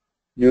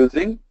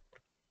 Using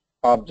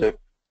object.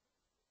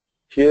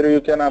 Here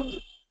you can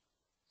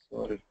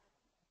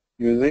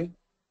using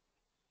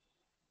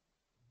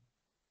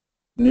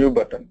new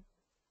button.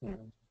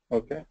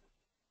 Okay.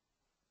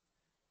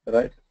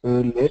 Right.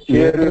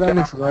 Here Later you on, can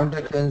if you want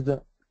to change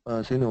the,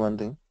 Srini, one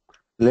thing.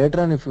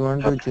 Later on, if you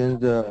want to change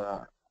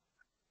the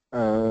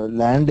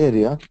land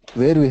area,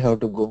 where we have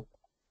to go?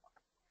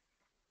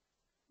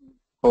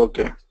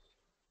 Okay.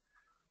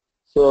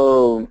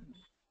 So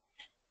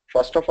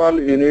first of all,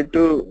 you need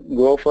to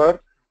go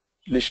for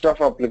list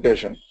of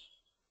applications.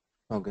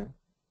 Okay.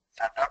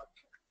 Setup,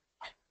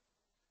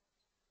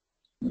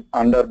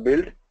 under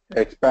build,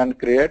 expand,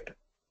 create,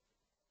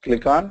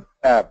 click on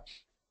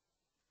apps.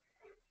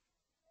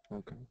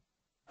 Okay.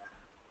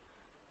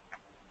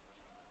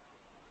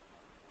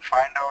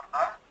 Find out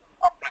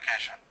the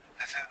application.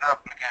 This is the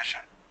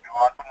application. You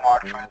want to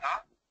modify the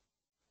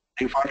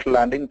default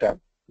landing tab.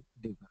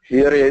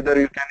 Here either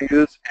you can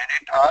use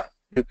edit or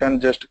you can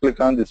just click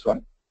on this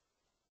one.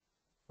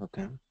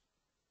 Okay. Here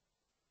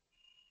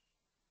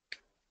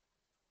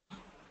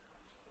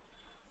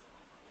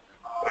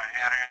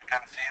you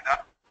can see the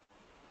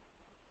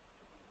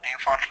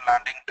default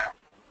landing tab.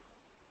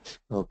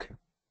 Okay.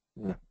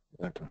 Yeah.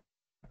 Better.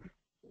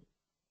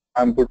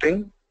 I'm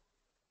putting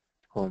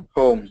Home.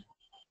 home.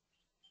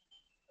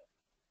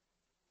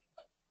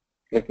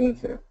 Clicking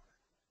save.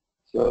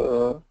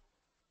 So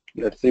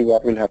let's see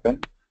what will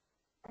happen.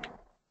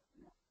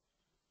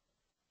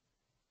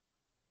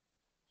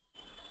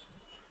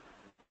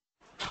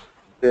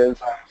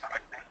 Sales I'm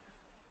selecting.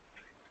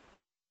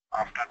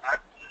 After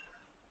that,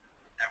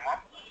 demo.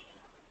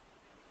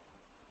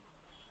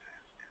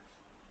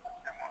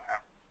 Demo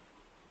app.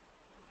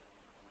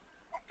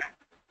 Okay.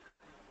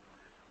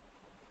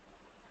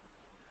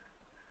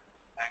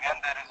 Again,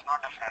 there is no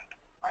different.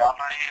 I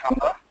already on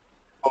the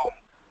home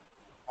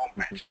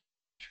page.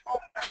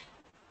 Home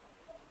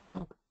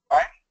tab.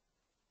 Fine.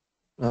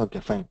 Okay,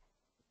 fine.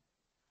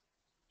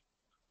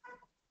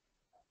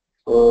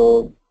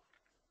 So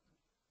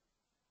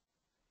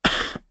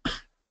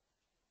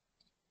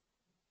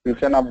you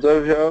can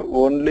observe here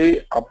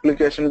only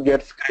application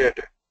gets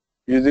created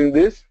using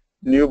this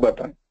new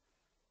button.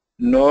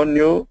 No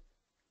new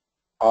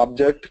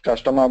object,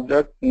 custom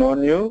object, no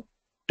new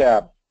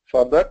tab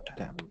for that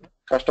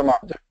custom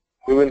object.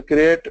 We will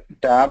create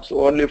tabs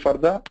only for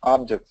the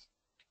objects.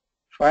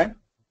 Fine.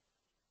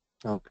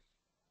 Okay.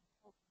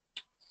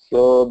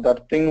 So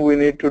that thing we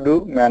need to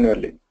do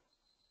manually.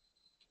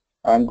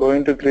 I'm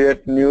going to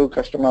create new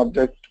custom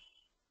object.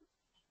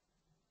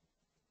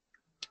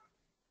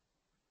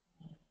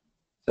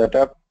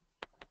 Setup.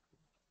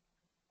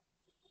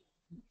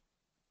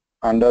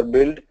 Under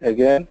build,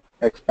 again,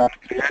 expand,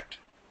 create.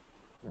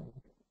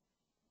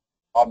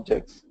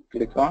 Objects.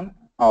 Click on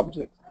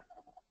objects.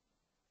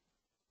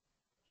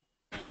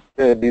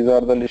 Okay, these are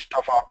the list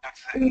of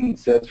objects in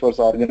SalesForce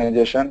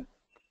organization.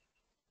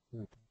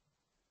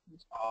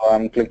 So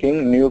I'm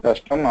clicking new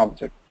custom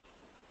object.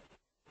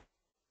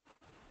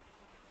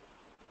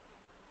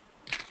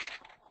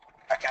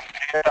 I can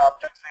create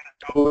objects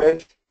in two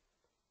ways.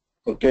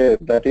 Okay,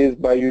 that is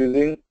by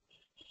using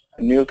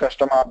a new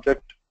custom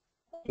object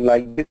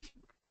like this,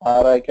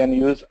 or I can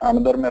use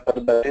another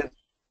method, that is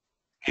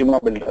schema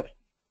builder.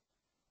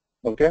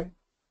 Okay.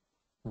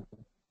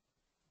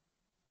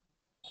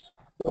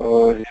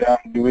 So here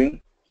I'm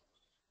giving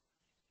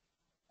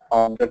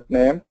object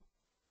name,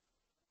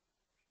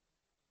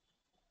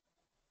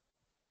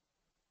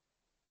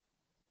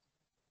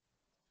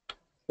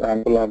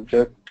 sample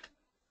object.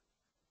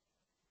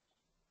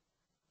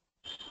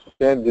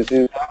 Okay, this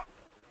is the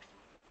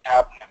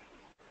tab name.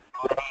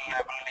 Plural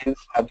label is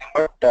nothing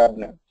but tab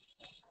name.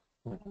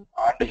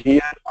 And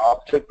here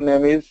object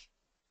name is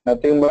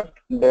nothing but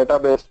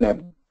database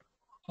name.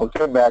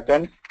 Okay,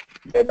 backend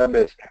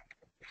database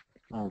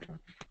name. Okay.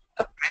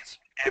 That means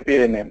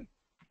API name.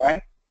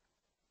 Fine.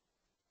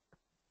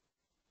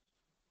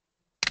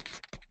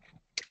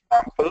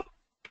 sample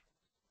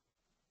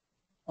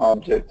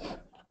objects.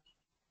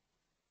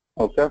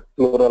 Okay,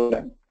 plural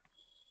name.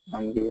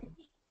 I'm giving.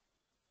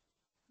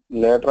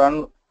 Later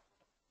on,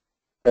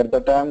 at the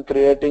time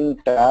creating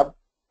tab,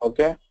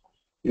 okay,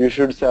 you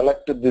should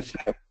select this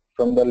name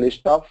from the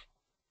list of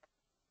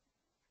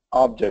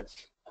objects.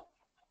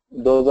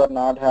 Those are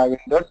not having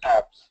the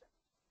tabs.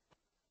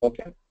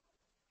 Okay.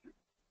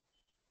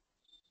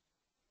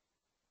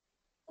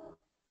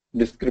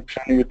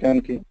 Description you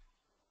can keep.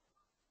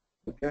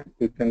 Okay,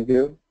 you can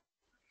give.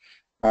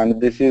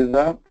 And this is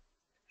the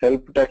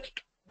help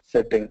text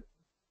setting.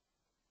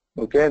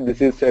 Okay,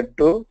 this is set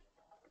to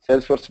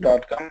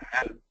salesforce.com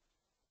help.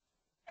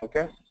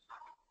 Okay,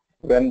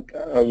 when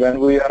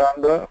we are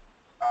on the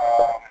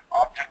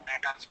object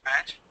details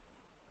page,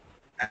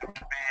 there will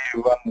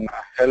be one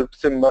help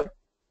symbol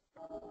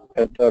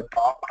at the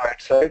top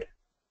right side.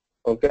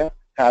 Okay,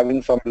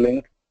 having some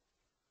link.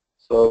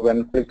 So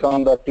when click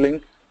on that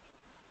link,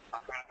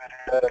 that will be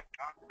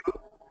redirected to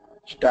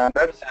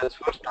standard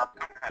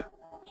salesforce.com help.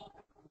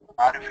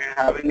 Or if you are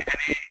having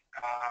any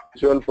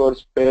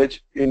Visualforce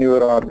page in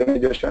your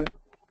organization,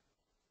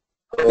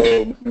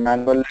 so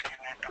manually you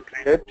need to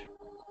create,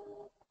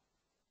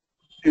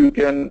 you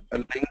can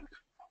link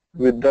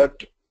with that,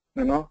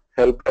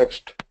 help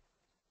text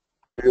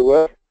to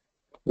your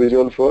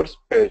Visualforce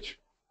page.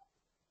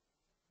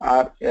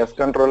 Or S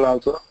control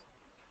also,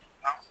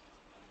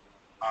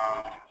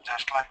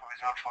 just like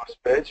Visualforce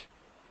page,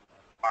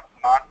 but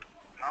not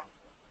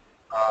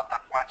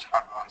that much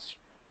advanced.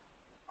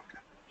 Okay.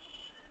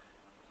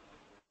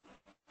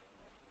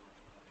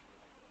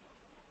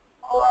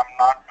 So I'm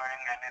not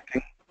doing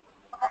anything.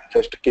 I'm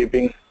just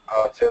keeping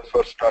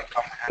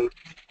salesforce.com help.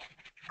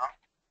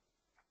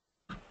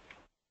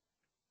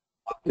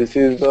 This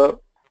is the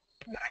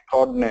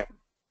record name.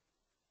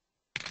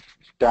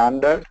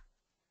 Standard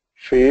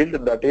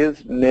field, that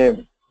is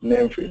name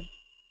field.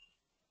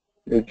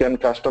 You can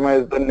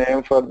customize the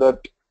name for that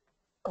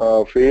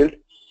field.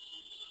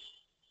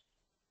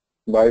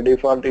 By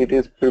default, it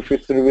is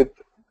prefixed with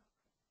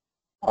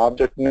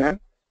object name.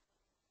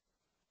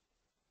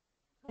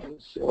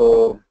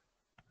 So,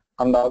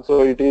 and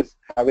also it is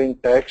having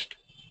text.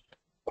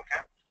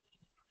 Okay.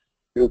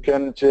 You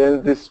can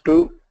change this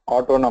to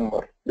auto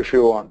number if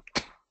you want.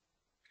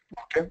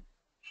 Okay.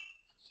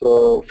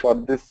 So for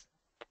this,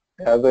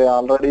 as I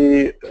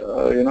already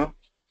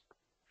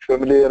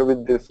familiar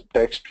with this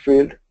text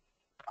field,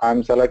 I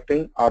am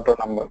selecting auto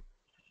number.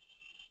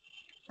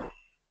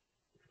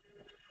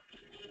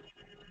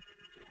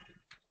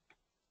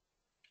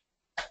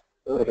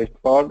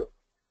 Record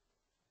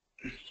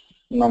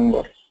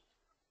number.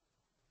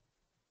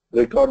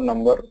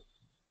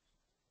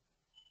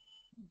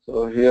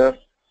 So here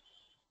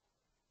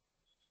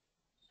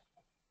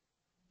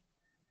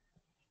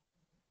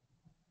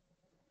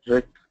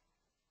rec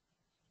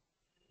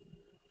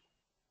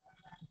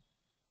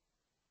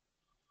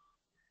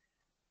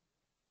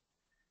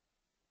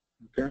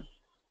okay,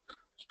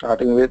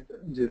 starting with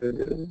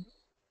 000.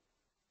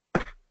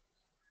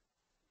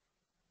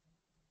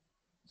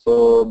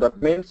 So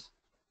that means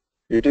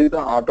it is the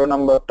auto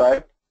number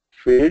type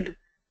field.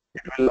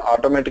 It will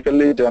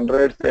automatically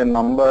generate a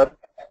number,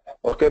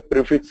 okay,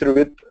 prefixed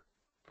with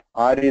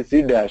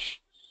REC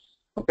dash.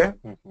 Okay.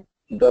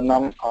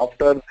 The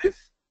after this,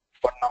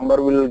 one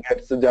number will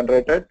get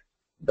generated.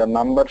 The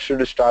number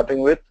should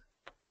starting with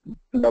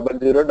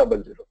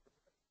 0000.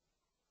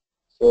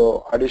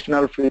 So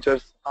additional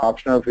features,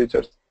 optional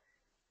features.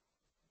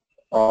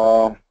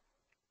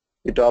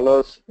 It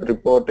allows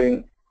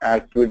reporting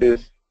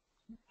activities.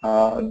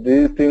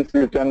 These things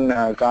you can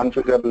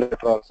configure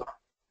later also.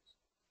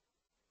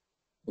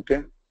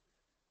 Okay.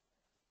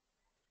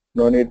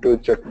 No need to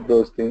check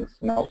those things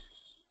now.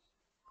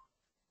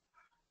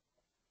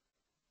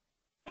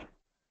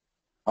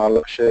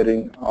 All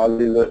sharing, all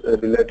these are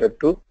related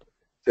to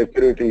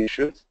security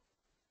issues.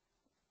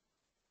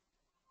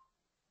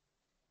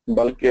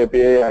 Bulk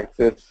API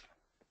access.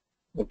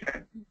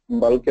 Okay.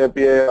 Bulk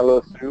API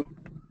allows you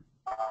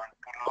to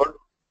load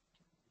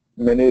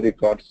many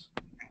records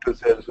into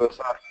Salesforce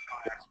or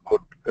to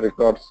export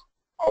records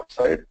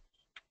outside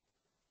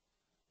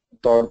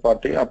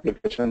third-party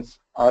applications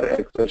or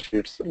Excel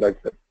sheets like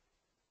that.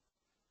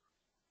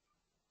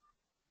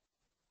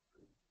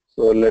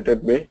 So let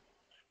it be.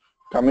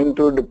 Coming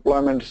to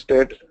deployment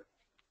state,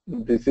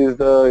 this is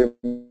the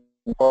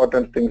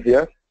important thing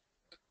here.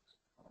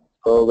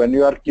 So when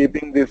you are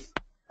keeping this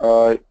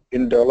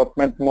in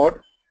development mode,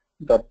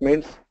 that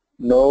means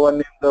no one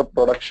in the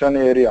production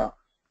area,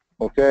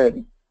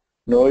 okay,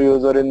 no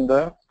user in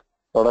the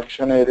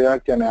production area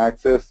can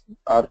access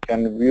or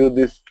can view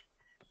this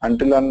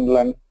until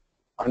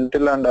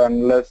and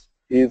unless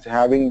he is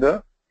having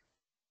the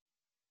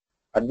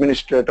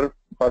administrator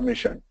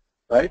permission,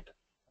 right?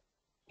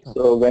 Okay.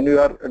 So when you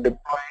are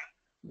deploying,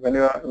 when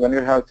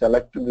you have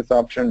selected this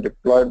option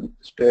deployed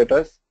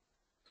status,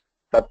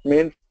 that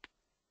means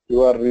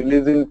you are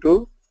releasing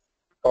to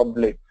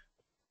public.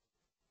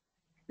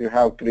 You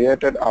have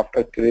created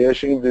after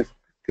creating this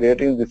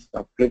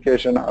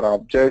application or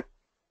object.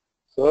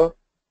 So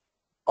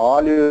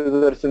all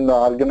users in the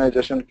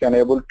organization can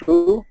able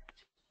to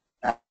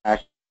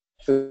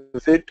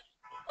access it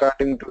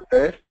according to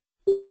their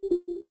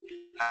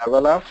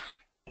level of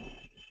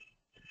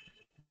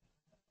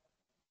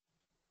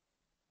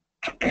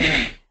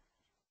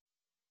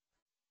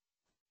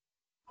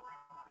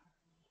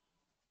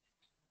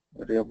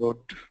worry about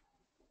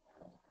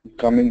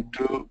coming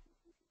to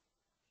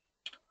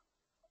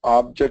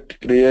object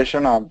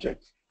creation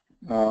objects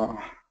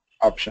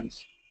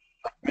options.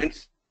 That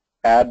means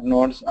add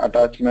nodes,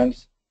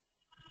 attachments.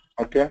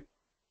 Okay,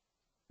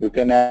 you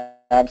can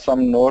add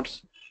some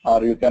nodes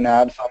or you can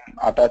add some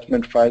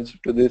attachment files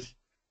to this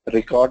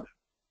record,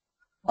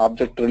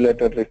 object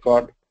related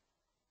record.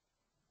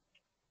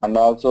 And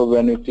also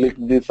when you click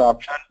this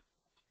option,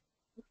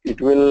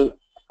 it will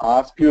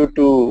ask you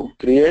to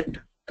create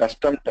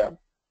custom tab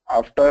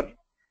after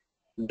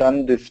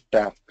done this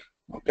task.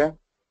 Okay,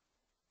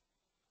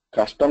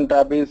 custom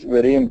tab is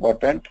very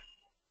important.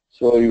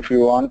 So if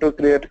you want to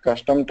create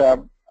custom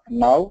tab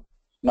now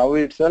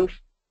itself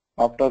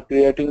after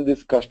creating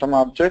this custom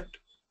object,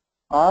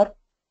 or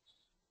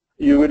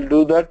you will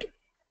do that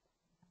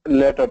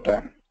later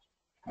time.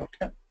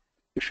 Okay,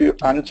 if you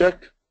uncheck,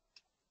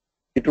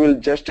 it will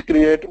just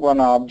create one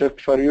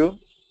object for you.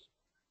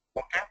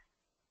 Okay,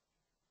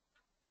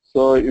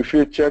 so if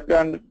you check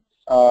and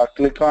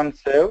click on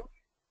save,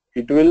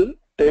 it will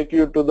take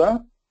you to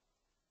the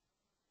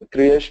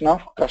creation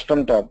of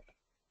custom tab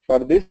for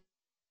this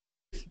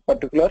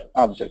particular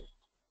object.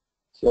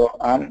 So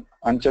I'm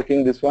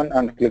unchecking this one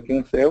and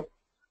clicking save.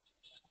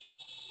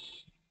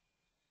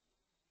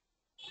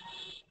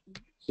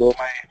 So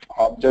my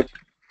object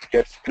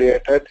gets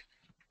created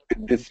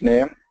with this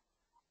name.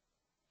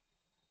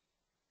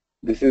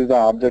 This is the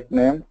object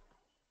name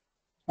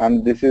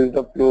and this is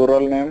the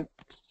plural name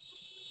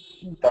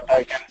that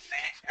I can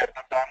see at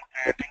the time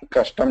creating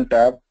custom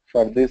tab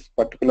for this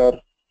particular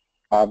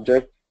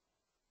object.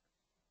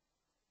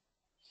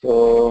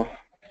 So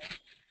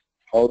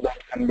how that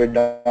can be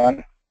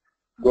done?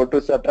 Go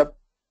to setup,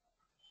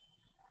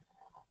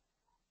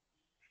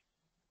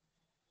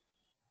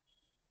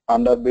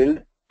 under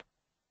build,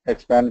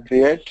 expand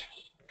create,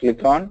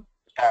 click on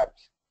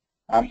tabs.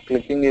 I'm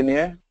clicking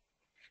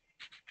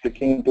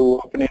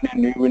to open in a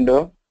new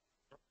window.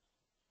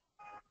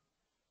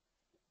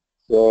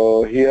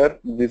 So here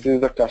this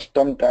is the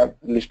custom tab,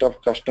 list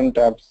of custom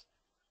tabs.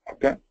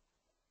 Okay,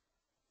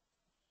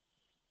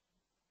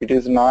 it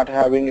is not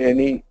having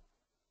any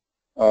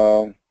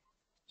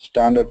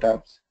standard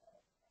tabs.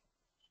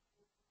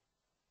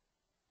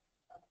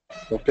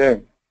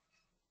 Okay,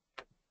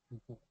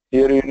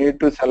 here you need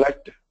to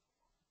select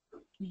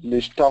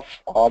list of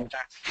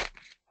objects.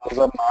 Those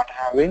are not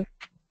having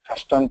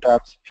custom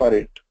tabs for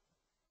it.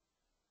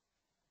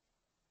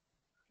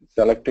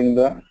 Selecting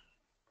the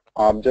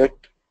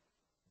object.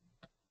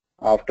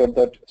 After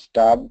that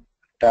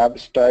tab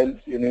style,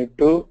 you need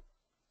to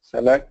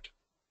select.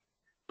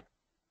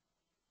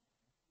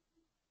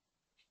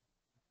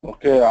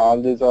 Okay, all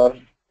these are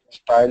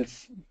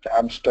styles,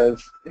 tab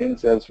styles in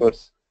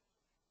SalesForce.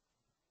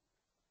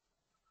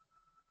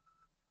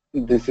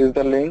 This is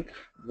the link.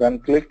 When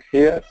click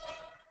here,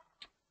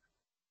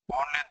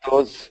 only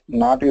those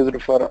not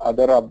used for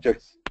other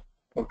objects.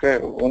 Okay,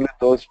 only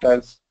those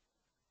styles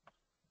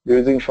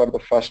using for the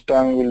first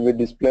time will be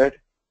displayed.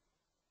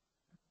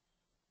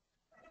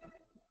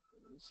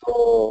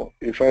 So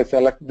if I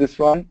select this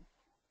one,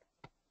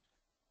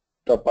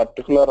 the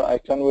particular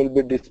icon will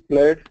be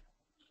displayed.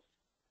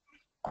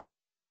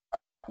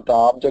 The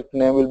object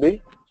name will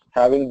be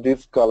having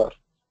this color.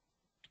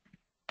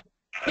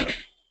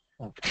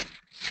 Okay.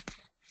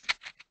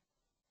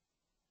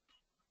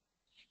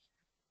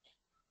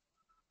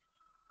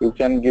 You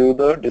can give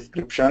the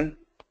description.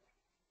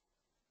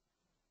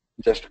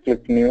 Just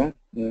click new,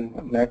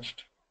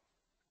 next.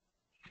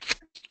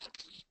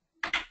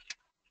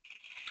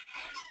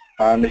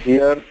 And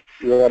here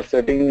you are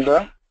setting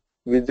the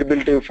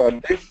visibility for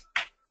this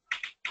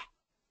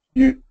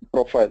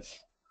profiles.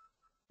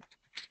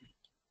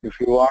 If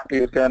you want,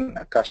 you can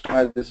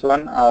customize this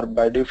one, or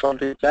by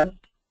default you can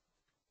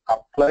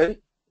apply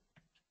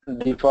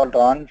default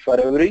on for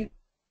every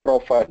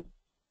profile.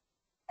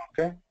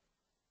 Okay,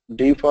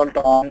 default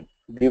on,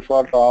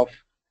 default off,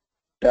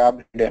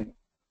 tab hidden.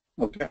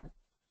 Okay,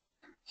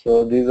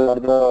 so these are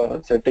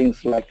the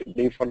settings. Like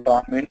default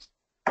on means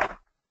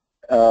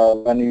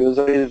when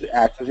user is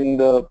accessing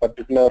the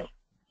particular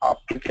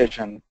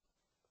application,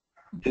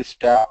 this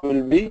tab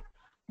will be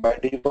by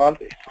default,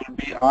 it will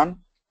be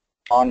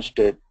on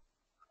state.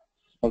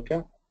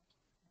 Okay,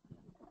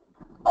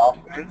 off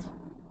means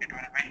it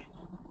will be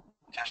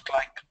just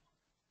like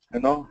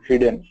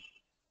hidden.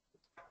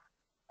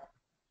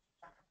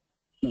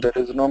 There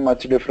is no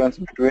much difference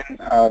between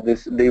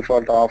this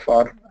default off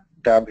or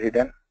tab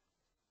hidden.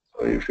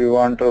 So if you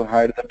want to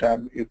hide the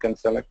tab, you can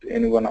select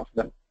any one of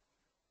them.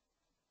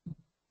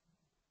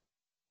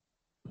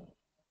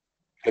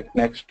 Click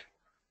next.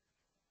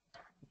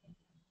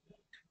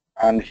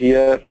 And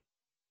here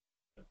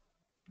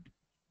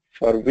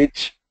for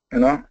which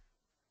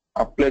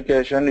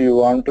application you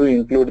want to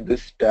include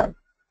this tab.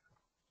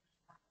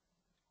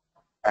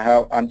 I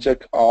have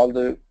unchecked all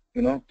the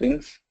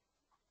things,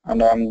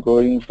 and I'm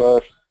going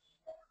for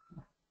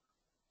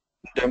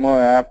demo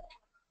app.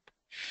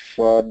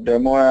 For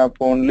demo app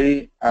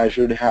only, I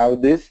should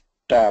have this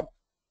tab.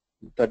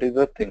 That is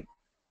the thing.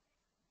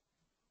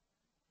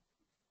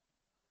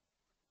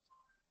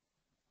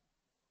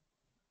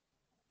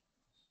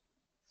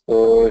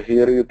 So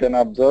here you can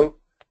observe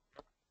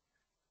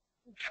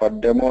for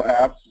demo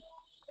app,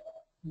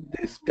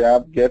 this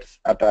tab gets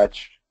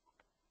attached,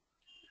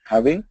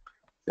 having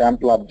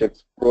sample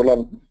objects,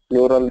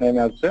 plural name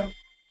as a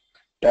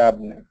tab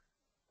name.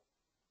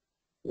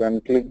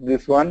 When click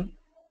this one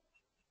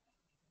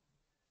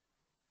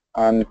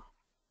and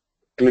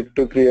click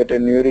to create a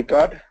new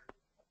record,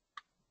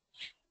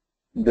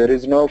 there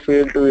is no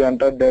field to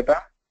enter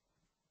data.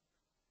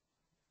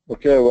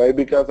 Okay, why?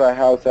 Because I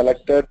have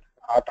selected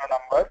auto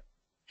number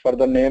for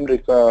the name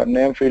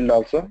field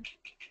also.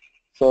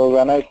 So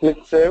when I click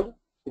save,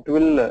 it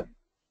will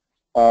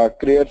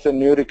creates a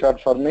new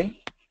record for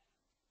me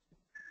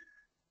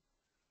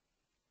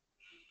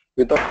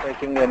without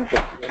taking any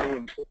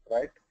input,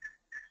 right?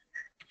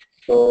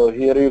 So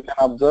here you can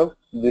observe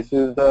this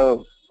is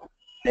the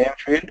name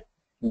field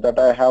that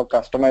I have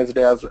customized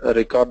as a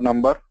record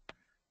number,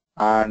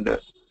 and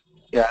as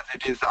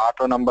it is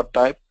auto number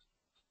type.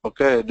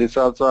 Okay, this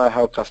also I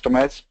have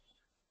customized,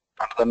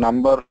 and the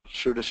number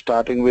should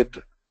starting with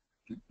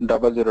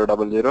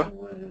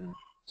 0000.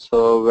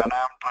 So when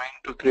I am trying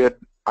to create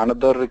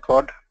another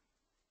record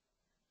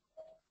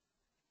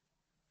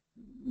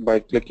by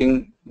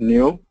clicking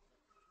new,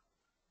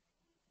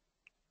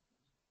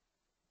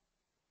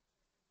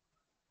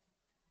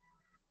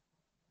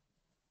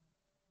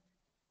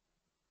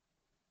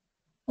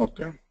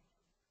 okay,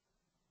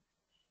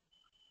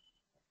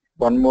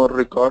 one more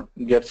record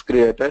gets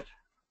created,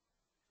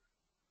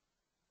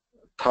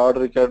 third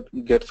record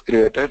gets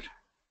created,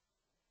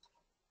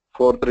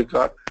 fourth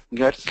record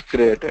gets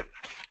created.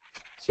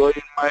 So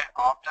in my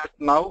object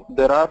now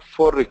there are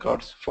 4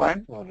 records.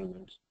 Fine.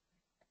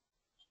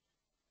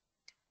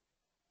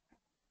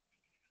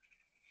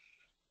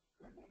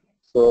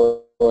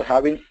 So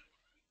having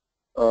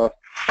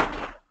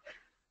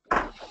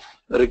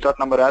record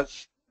number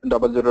as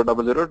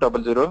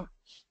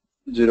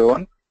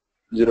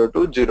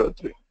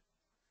 000000010203.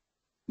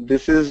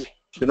 This is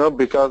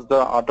because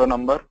the auto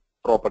number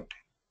property.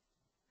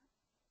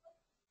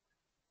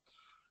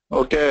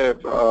 Okay,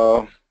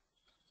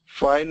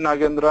 fine,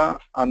 Nagendra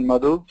and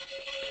Madhu.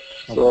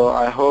 So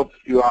I hope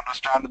you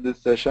understand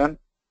this session.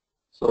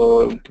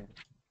 So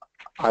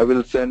I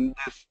will send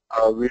this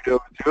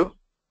video with you.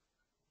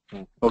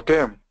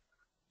 Okay.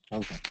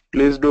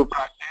 Please do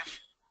practice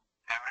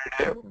every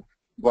day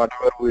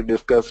whatever we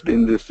discussed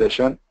in this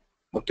session.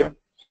 Okay.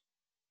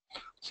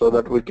 So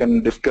that we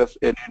can discuss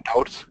any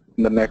doubts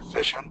in the next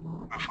session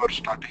before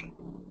starting.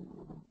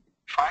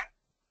 Fine.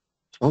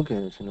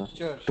 Okay, Srinivas.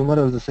 Sure.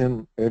 Tomorrow is the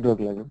same 8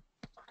 o'clock.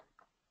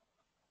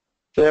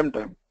 Same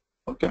time.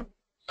 Okay.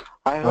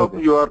 I hope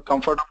you are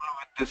comfortable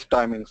with these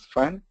timings.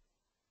 Fine.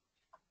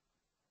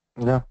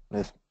 Yeah.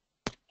 Yes.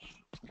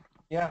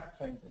 Yeah.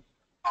 Fine.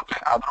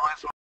 Okay. Otherwise,